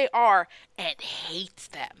knows who they are and hates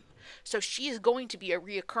them. So she is going to be a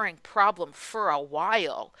reoccurring problem for a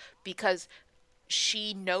while, because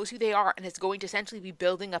she knows who they are and is going to essentially be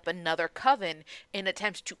building up another coven in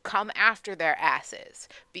attempts to come after their asses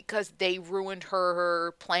because they ruined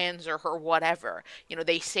her plans or her whatever. You know,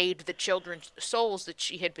 they saved the children's souls that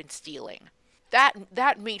she had been stealing.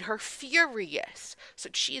 That made her furious. So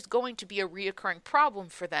she is going to be a reoccurring problem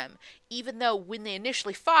for them, even though when they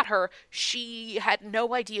initially fought her, she had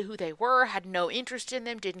no idea who they were, had no interest in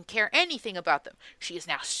them, didn't care anything about them. She is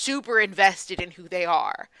now super invested in who they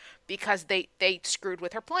are because they screwed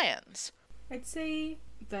with her plans. I'd say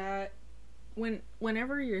that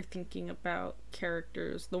whenever you're thinking about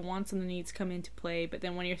characters, the wants and the needs come into play, but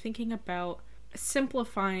then when you're thinking about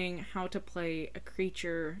simplifying how to play a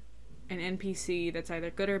creature, an NPC that's either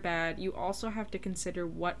good or bad, you also have to consider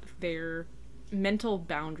what their mental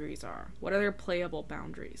boundaries are. What are their playable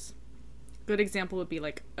boundaries? Good example would be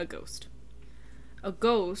like a ghost. A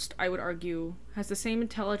ghost, I would argue, has the same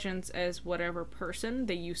intelligence as whatever person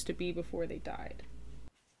they used to be before they died.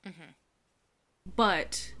 Mm-hmm.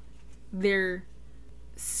 But they're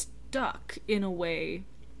stuck in a way.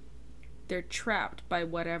 They're trapped by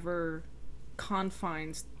whatever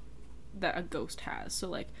confines that a ghost has. So,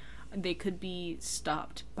 like, they could be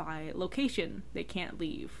stopped by location. They can't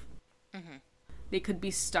leave. Mm-hmm. They could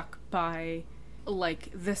be stuck by, like,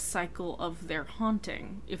 the cycle of their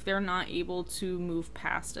haunting. If they're not able to move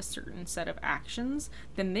past a certain set of actions,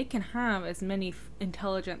 then they can have as many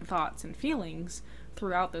intelligent thoughts and feelings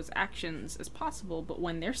throughout those actions as possible. But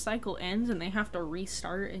when their cycle ends and they have to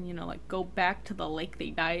restart and, you know, like, go back to the lake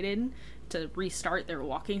they died in to restart their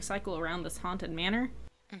walking cycle around this haunted manor,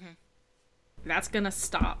 mm-hmm. that's gonna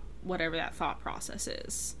stop whatever that thought process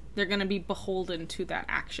is. They're gonna be beholden to that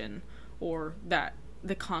action or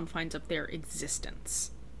the confines of their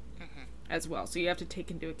existence as well. So you have to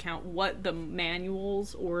take into account what the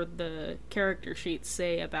manuals or the character sheets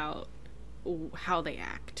say about how they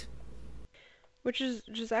act. Which is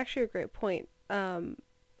just actually a great point. I'm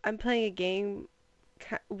playing a game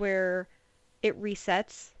where it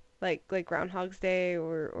resets, like Groundhog's Day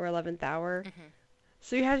or 11th Hour. Mm-hmm.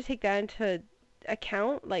 So you have to take that into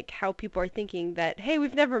account, like how people are thinking that, hey,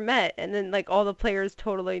 we've never met, and then like all the players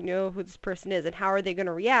totally know who this person is, and how are they going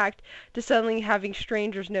to react to suddenly having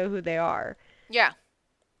strangers know who they are? Yeah,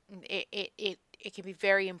 it can be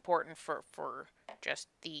very important for just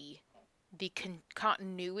the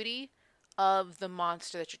continuity of the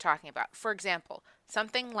monster that you're talking about. For example,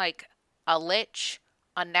 something like a lich,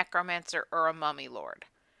 a necromancer, or a mummy lord.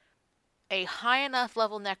 A high enough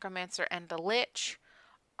level necromancer and a lich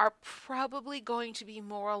are probably going to be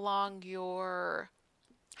more along your,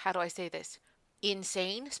 how do I say this,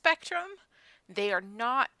 insane spectrum. They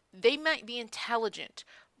might be intelligent,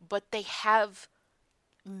 but they have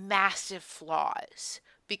massive flaws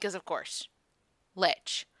because, of course,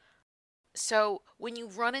 lich. So when you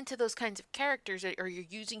run into those kinds of characters or you're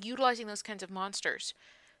utilizing those kinds of monsters,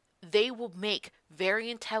 they will make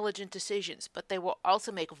very intelligent decisions, but they will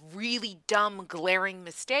also make really dumb, glaring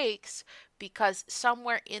mistakes because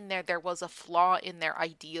somewhere in there was a flaw in their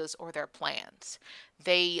ideas or their plans.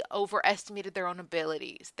 They overestimated their own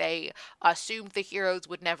abilities. They assumed the heroes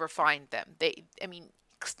would never find them.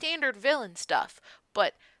 Standard villain stuff,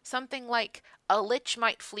 but something like a lich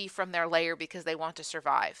might flee from their lair because they want to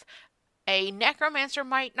survive. A necromancer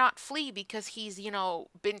might not flee because he's,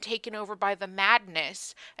 been taken over by the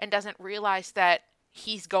madness and doesn't realize that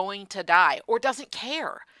he's going to die or doesn't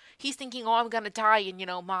care. He's thinking, oh, I'm going to die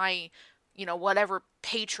and, my, whatever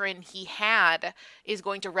patron he had is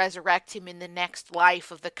going to resurrect him in the next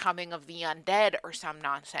life of the coming of the undead or some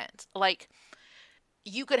nonsense. Like,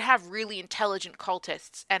 you could have really intelligent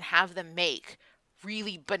cultists and have them make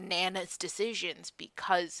really bananas decisions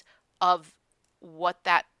because of what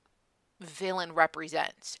that villain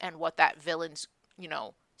represents and what that villain's,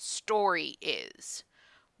 story is.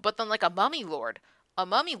 But then like a mummy lord,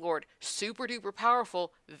 super duper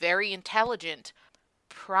powerful, very intelligent,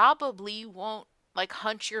 probably won't like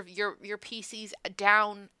hunt your PCs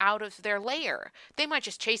down out of their lair. They might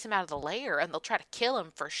just chase him out of the lair and they'll try to kill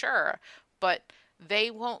him for sure, but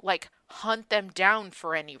they won't like hunt them down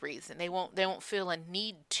for any reason. They won't feel a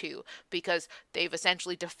need to because they've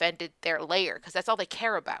essentially defended their lair, because that's all they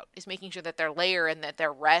care about is making sure that their lair and that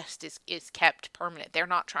their rest is kept permanent. They're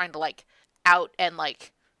not trying to like out and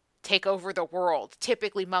like take over the world.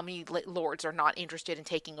 Typically mummy lords are not interested in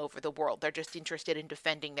taking over the world. They're just interested in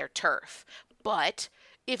defending their turf. But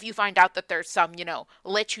if you find out that there's some,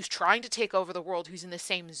 lich who's trying to take over the world who's in the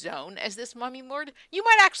same zone as this mummy lord, you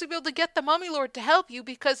might actually be able to get the mummy lord to help you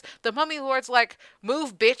because the mummy lord's like,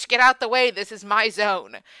 move bitch, get out the way, this is my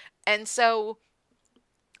zone. And so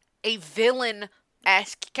a villain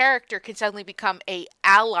esque character can suddenly become a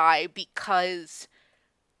ally because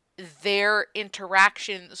their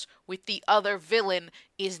interactions with the other villain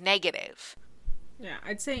is negative. Yeah,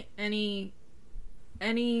 I'd say any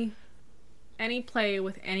any play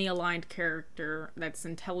with any aligned character that's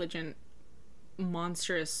intelligent,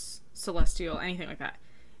 monstrous, celestial, anything like that.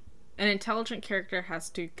 An intelligent character has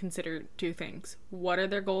to consider two things. What are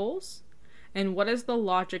their goals? And what is the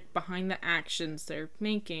logic behind the actions they're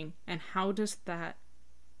making? And how does that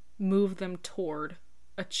move them toward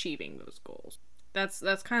achieving those goals? That's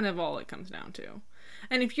kind of all it comes down to.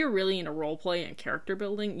 And if you're really into roleplay and character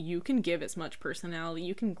building, you can give as much personality,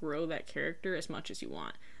 you can grow that character as much as you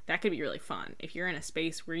want. That could be really fun. If you're in a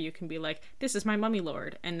space where you can be like, this is my mummy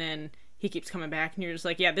lord, and then he keeps coming back, and you're just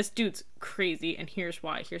like, yeah, this dude's crazy, and here's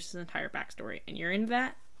why. Here's his entire backstory. And you're into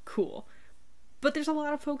that? Cool. But there's a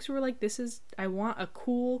lot of folks who are like, I want a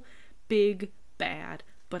cool, big, bad,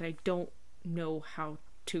 but I don't know how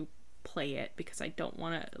to play it because I don't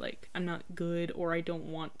want to, like, I'm not good, or I don't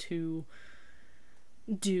want to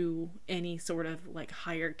do any sort of, like,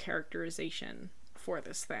 higher characterization for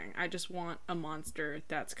this thing. I just want a monster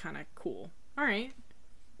that's kind of cool. Alright,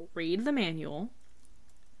 read the manual,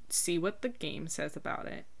 see what the game says about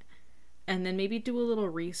it, and then maybe do a little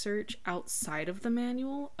research outside of the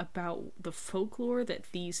manual about the folklore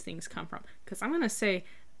that these things come from. Because I'm going to say,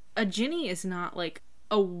 a Djinni is not like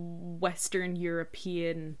a Western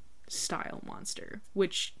European style monster,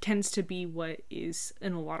 which tends to be what is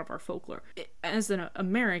in a lot of our folklore. As an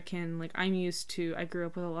American, like, I grew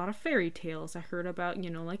up with a lot of fairy tales. I heard about,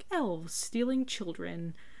 like elves stealing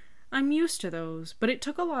children. I'm used to those, but it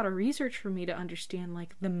took a lot of research for me to understand,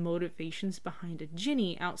 like, the motivations behind a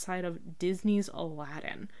Djinni outside of Disney's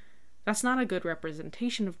Aladdin. That's not a good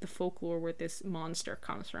representation of the folklore where this monster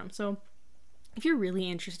comes from. So, if you're really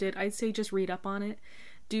interested, I'd say just read up on it.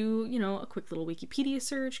 Do, a quick little Wikipedia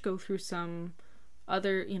search, go through some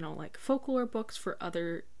other, like, folklore books for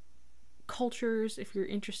other cultures if you're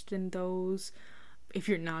interested in those. If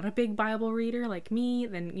you're not a big Bible reader like me,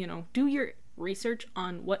 then, do your research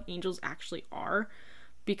on what angels actually are,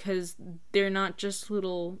 because they're not just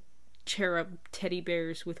little cherub teddy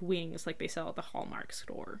bears with wings like they sell at the Hallmark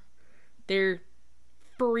store. They're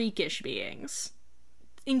freakish beings,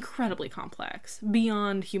 incredibly complex,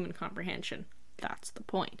 beyond human comprehension. That's the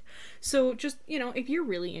point. So just, if you're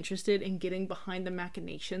really interested in getting behind the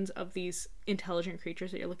machinations of these intelligent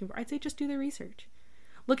creatures that you're looking for, I'd say just do the research.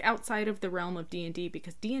 Look outside of the realm of D&D,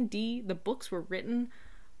 because D&D, the books were written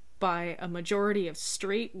by a majority of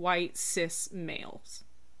straight, white, cis males.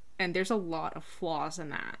 And there's a lot of flaws in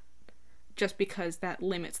that, just because that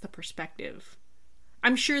limits the perspective.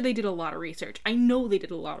 I'm sure they did a lot of research. I know they did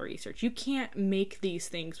a lot of research. You can't make these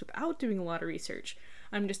things without doing a lot of research.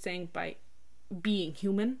 I'm just saying, by being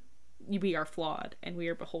human, we are flawed, and we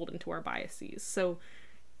are beholden to our biases. So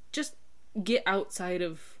just get outside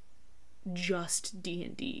of just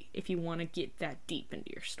D&D if you want to get that deep into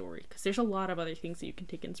your story, because there's a lot of other things that you can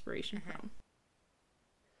take inspiration from.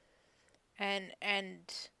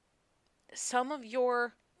 And some of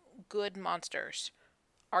your good monsters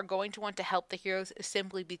are going to want to help the heroes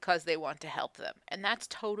simply because they want to help them, and that's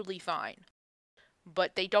totally fine.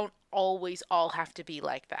 But they don't always all have to be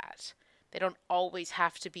like that. They don't always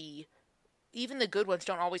have to be, even the good ones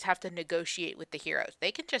don't always have to negotiate with the heroes. They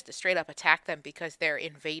can just straight up attack them because they're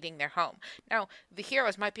invading their home. Now, the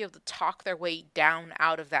heroes might be able to talk their way down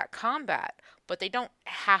out of that combat, but they don't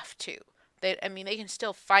have to. They can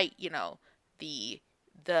still fight,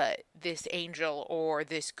 this angel or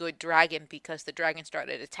this good dragon because the dragon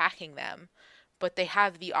started attacking them, but they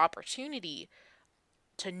have the opportunity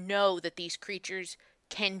to know that these creatures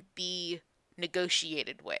can be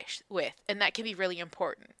negotiated with, and that can be really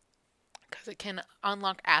important because it can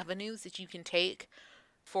unlock avenues that you can take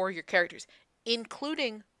for your characters,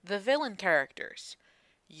 including the villain characters.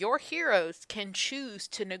 Your heroes can choose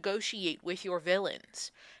to negotiate with your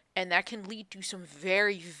villains, and that can lead to some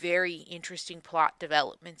very, very interesting plot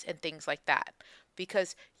developments and things like that.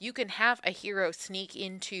 Because you can have a hero sneak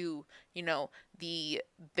into, the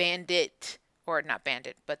bandit, or not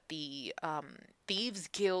bandit, but the Thieves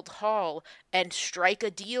Guild Hall and strike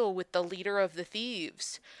a deal with the leader of the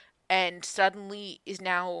thieves, and suddenly is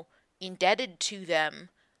now indebted to them,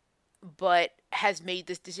 but has made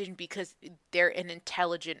this decision because they're an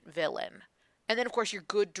intelligent villain. And then, of course, your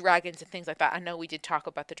good dragons and things like that. I know we did talk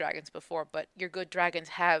about the dragons before, but your good dragons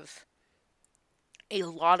have a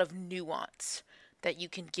lot of nuance that you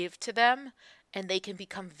can give to them, and they can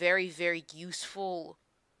become very, very useful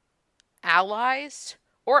allies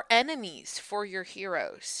or enemies for your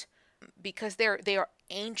heroes, because they are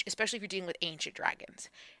ancient, especially if you're dealing with ancient dragons.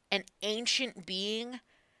 an ancient being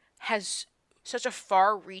has such a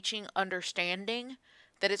far-reaching understanding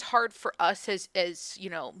that it's hard for us as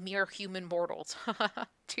mere human mortals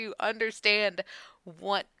to understand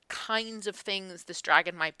what kinds of things this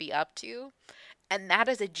dragon might be up to. And that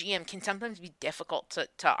as a GM can sometimes be difficult to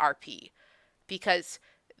RP because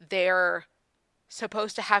they're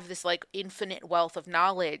supposed to have this like infinite wealth of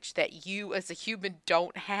knowledge that you as a human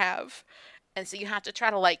don't have. And so you have to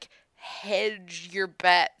try to like hedge your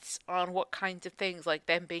bets on what kinds of things, like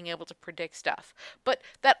them being able to predict stuff. But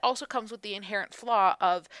that also comes with the inherent flaw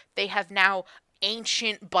of they have now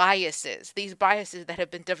ancient biases, these biases that have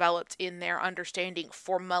been developed in their understanding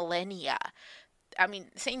for millennia. I mean,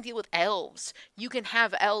 same deal with elves. You can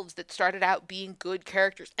have elves that started out being good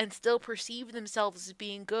characters and still perceive themselves as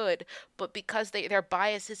being good, but because their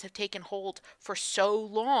biases have taken hold for so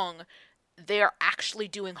long, they're actually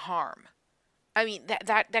doing harm. I mean,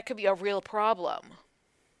 that could be a real problem.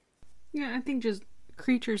 Yeah, I think just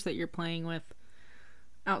creatures that you're playing with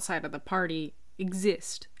outside of the party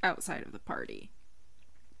exist outside of the party.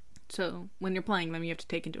 So when you're playing them, you have to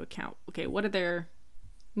take into account, okay, what are their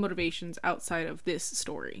motivations outside of this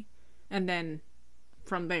story? And then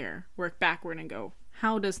from there, work backward and go,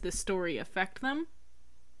 how does this story affect them?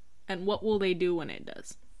 And what will they do when it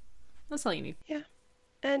does? That's all you need. Yeah.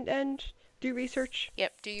 And do research.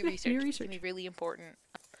 Yep, do your research. Do your It's research. going to be really important.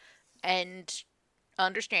 And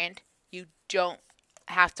understand, you don't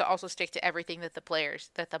have to also stick to everything that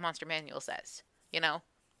the monster manual says. You know?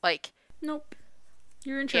 Like, Nope.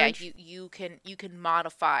 You're in charge. yeah, you can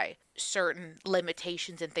modify certain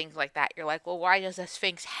limitations and things like that. You're like, well, why does a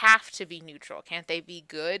Sphinx have to be neutral? Can't they be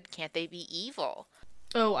good? Can't they be evil?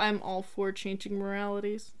 Oh, I'm all for changing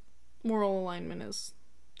moralities. Moral alignment is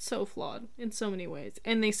so flawed in so many ways.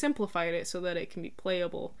 And they simplified it so that it can be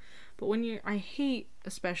playable. But I hate,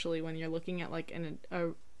 especially when you're looking at like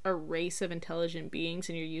a race of intelligent beings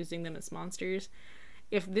and you're using them as monsters.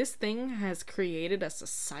 If this thing has created a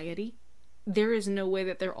society, there is no way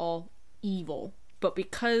that they're all evil. But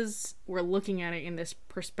because we're looking at it in this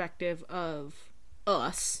perspective of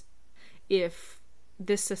us, if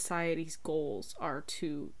this society's goals are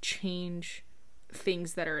to change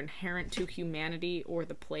things that are inherent to humanity or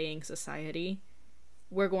the playing society,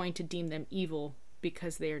 we're going to deem them evil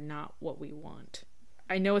because they are not what we want.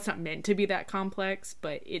 I know it's not meant to be that complex,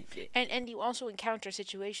 but And you also encounter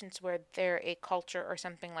situations where they're a culture or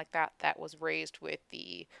something like that was raised with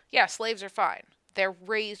slaves are fine. They're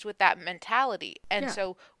raised with that mentality. And Yeah.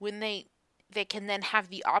 so when they can then have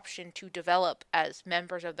the option to develop as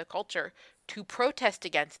members of the culture to protest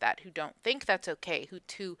against that, who don't think that's okay,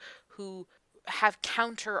 who have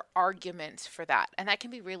counter arguments for that. And that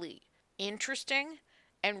can be really interesting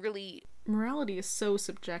and really morality is so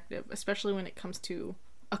subjective, especially when it comes to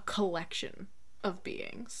a collection of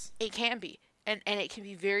beings. it can be. And it can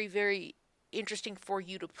be very, very interesting for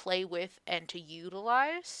you to play with and to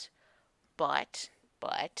utilize. But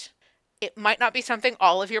it might not be something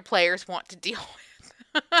all of your players want to deal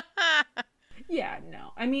with. Yeah,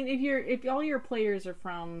 no. I mean, if all your players are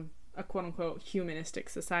from a quote unquote humanistic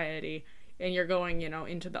society and you're going,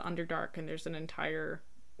 into the Underdark and there's an entire,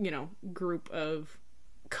 group of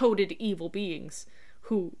coded evil beings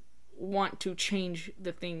who want to change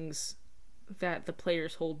the things that the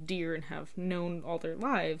players hold dear and have known all their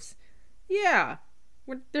lives, yeah,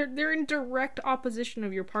 they're in direct opposition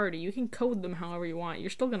of your party. You can code them however you want. You're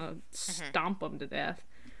still gonna stomp them to death.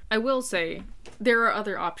 I will say there are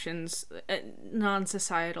other options,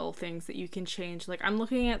 non-societal things that you can change. Like, I'm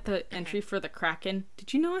looking at the entry for the Kraken.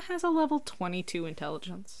 Did you know it has a level 22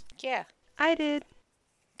 intelligence? Yeah, I did.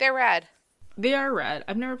 they're rad. They are rad.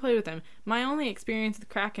 I've never played with them. My only experience with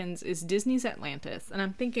Krakens is Disney's Atlantis, and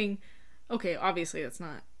I'm thinking, okay, obviously that's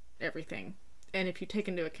not everything. And if you take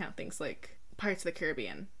into account things like Pirates of the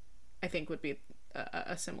Caribbean, I think would be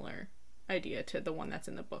a similar idea to the one that's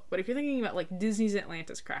in the book. But if you're thinking about like Disney's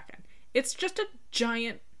Atlantis Kraken, it's just a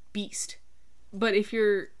giant beast. But if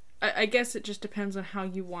you're, I guess it just depends on how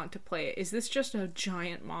you want to play it. Is this just a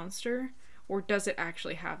giant monster, or does it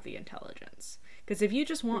actually have the intelligence? Because if you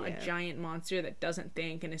just want a giant monster that doesn't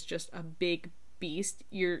think and is just a big beast,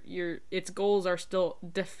 its goals are still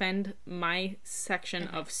defend my section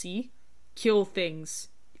of sea, kill things,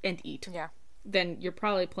 and eat. Yeah. Then you're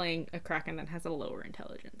probably playing a Kraken that has a lower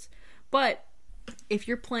intelligence. But if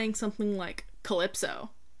you're playing something like Calypso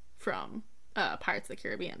from Pirates of the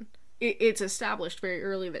Caribbean, it's established very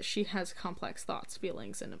early that she has complex thoughts,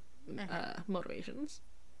 feelings, and motivations.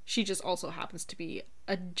 She just also happens to be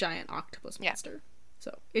a giant octopus monster.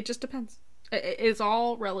 So it just depends. It's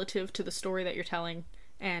all relative to the story that you're telling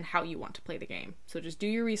and how you want to play the game. So just do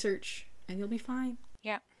your research and you'll be fine.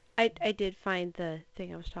 Yeah. I did find the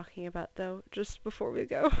thing I was talking about, though, just before we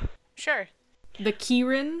go. Sure. The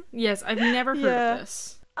Kirin? Yes, I've never heard Yeah. of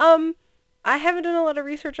this. I haven't done a lot of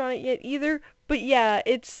research on it yet either, but yeah,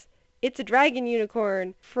 it's a dragon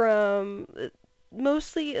unicorn from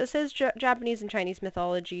mostly it says Japanese and Chinese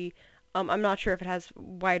mythology. I'm not sure if it has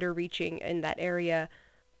wider reaching in that area,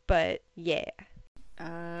 but yeah.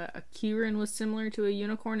 A Kirin was similar to a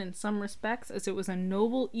unicorn in some respects, as it was a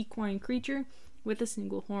noble equine creature with a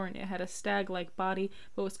single horn. It had a stag-like body,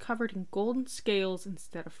 but was covered in golden scales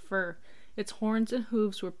instead of fur. Its horns and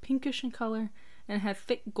hooves were pinkish in color, and it had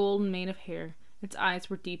thick golden mane of hair. Its eyes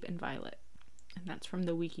were deep and violet. And that's from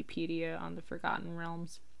the Wikipedia on the Forgotten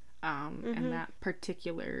Realms. And that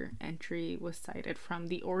particular entry was cited from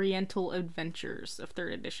the Oriental Adventures of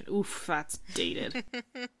 3rd edition. Oof, that's dated.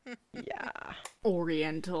 Yeah.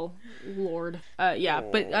 Oriental, Lord. Yeah,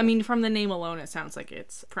 but I mean, from the name alone, it sounds like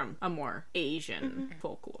it's from a more Asian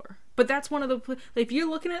folklore. But that's one of the... If you're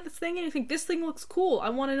looking at this thing and you think, this thing looks cool, I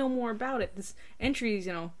want to know more about it. This entry is,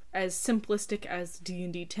 as simplistic as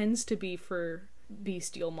D&D tends to be for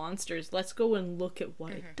bestial monsters. Let's go and look at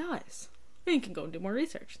what it does. And you can go and do more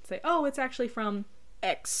research and say, oh, it's actually from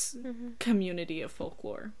X community of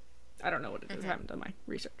folklore. I don't know what it is. I haven't done my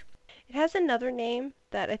research. It has another name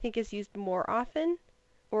that I think is used more often,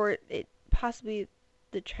 or it possibly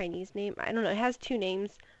the Chinese name. I don't know. It has 2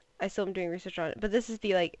 names. I still am doing research on it, but this is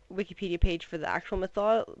the Wikipedia page for the actual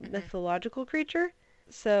mythological creature.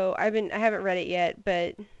 So I haven't read it yet,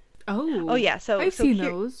 but oh yeah. So I've seen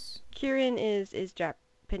those. Kirin is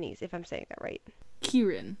Japanese, if I'm saying that right.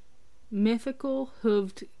 Kirin, mythical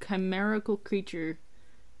hooved chimerical creature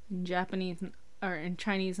in Japanese or in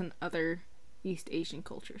Chinese and other East Asian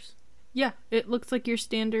cultures. Yeah, it looks like your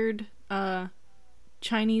standard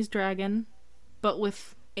Chinese dragon, but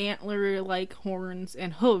with antler-like horns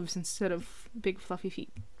and hooves instead of big fluffy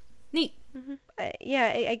feet. Neat.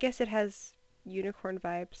 I guess it has unicorn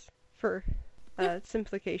vibes for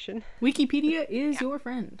simplification. Wikipedia is your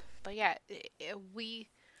friend. But yeah,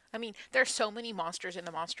 there's so many monsters in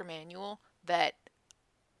the monster manual that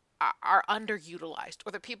are underutilized,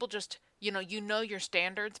 or that people just, you know your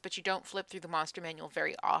standards, but you don't flip through the monster manual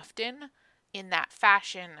very often in that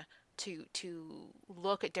fashion to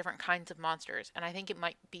look at different kinds of monsters. And I think it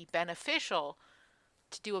might be beneficial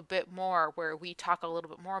to do a bit more where we talk a little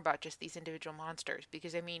bit more about just these individual monsters,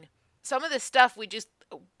 because some of this stuff we just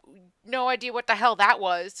no idea what the hell that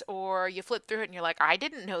was, or you flip through it and you're like, I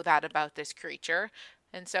didn't know that about this creature.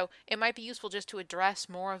 And so it might be useful just to address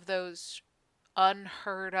more of those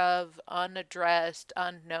unheard of, unaddressed,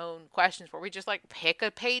 unknown questions, where we just pick a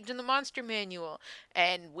page in the monster manual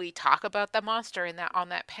and we talk about the monster on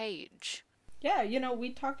that page. Yeah,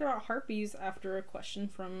 we talked about harpies after a question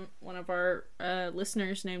from one of our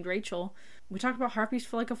listeners named Rachel. We talked about harpies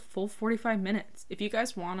for a full 45 minutes. If you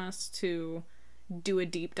guys want us to do a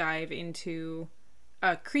deep dive into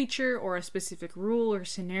a creature or a specific rule or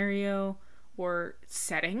scenario or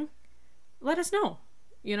setting, let us know.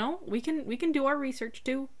 We can do our research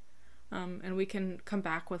too, and we can come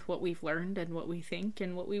back with what we've learned and what we think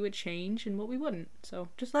and what we would change and what we wouldn't. So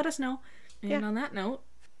just let us know. And on that note,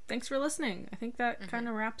 thanks for listening. I think that kind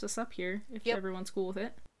of wraps us up here, if everyone's cool with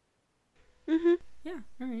it. Yeah,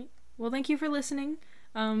 all right. Well, thank you for listening.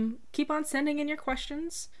 Keep on sending in your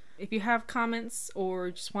questions. If you have comments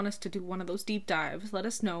or just want us to do one of those deep dives, let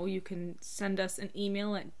us know. You can send us an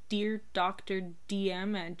email at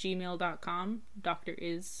deardoctordm@gmail.com. Doctor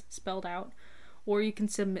is spelled out. Or you can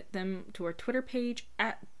submit them to our Twitter page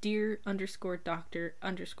at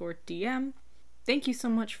dear_doctor_dm. Thank you so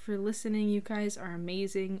much for listening. You guys are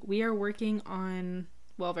amazing. We are working on,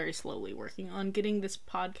 very slowly working on getting this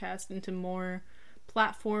podcast into more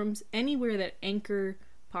platforms. Anywhere that Anchor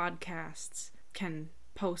podcasts can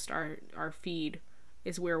post our feed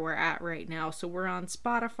is where we're at right now. So we're on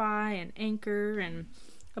Spotify and Anchor and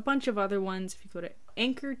a bunch of other ones. If you go to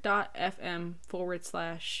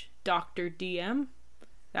anchor.fm/DrDM,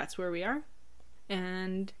 that's where we are.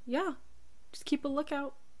 And yeah, just keep a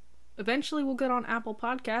lookout. Eventually we'll get on Apple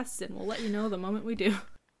Podcasts and we'll let you know the moment we do.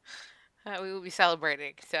 We will be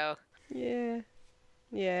celebrating, so. Yeah.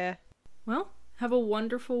 Well, have a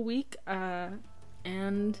wonderful week, and,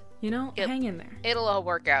 hang in there. It'll all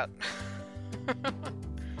work out.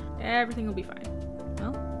 Everything will be fine.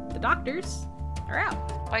 Well, the doctors are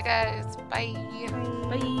out. Bye, guys. Bye.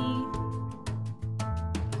 Bye.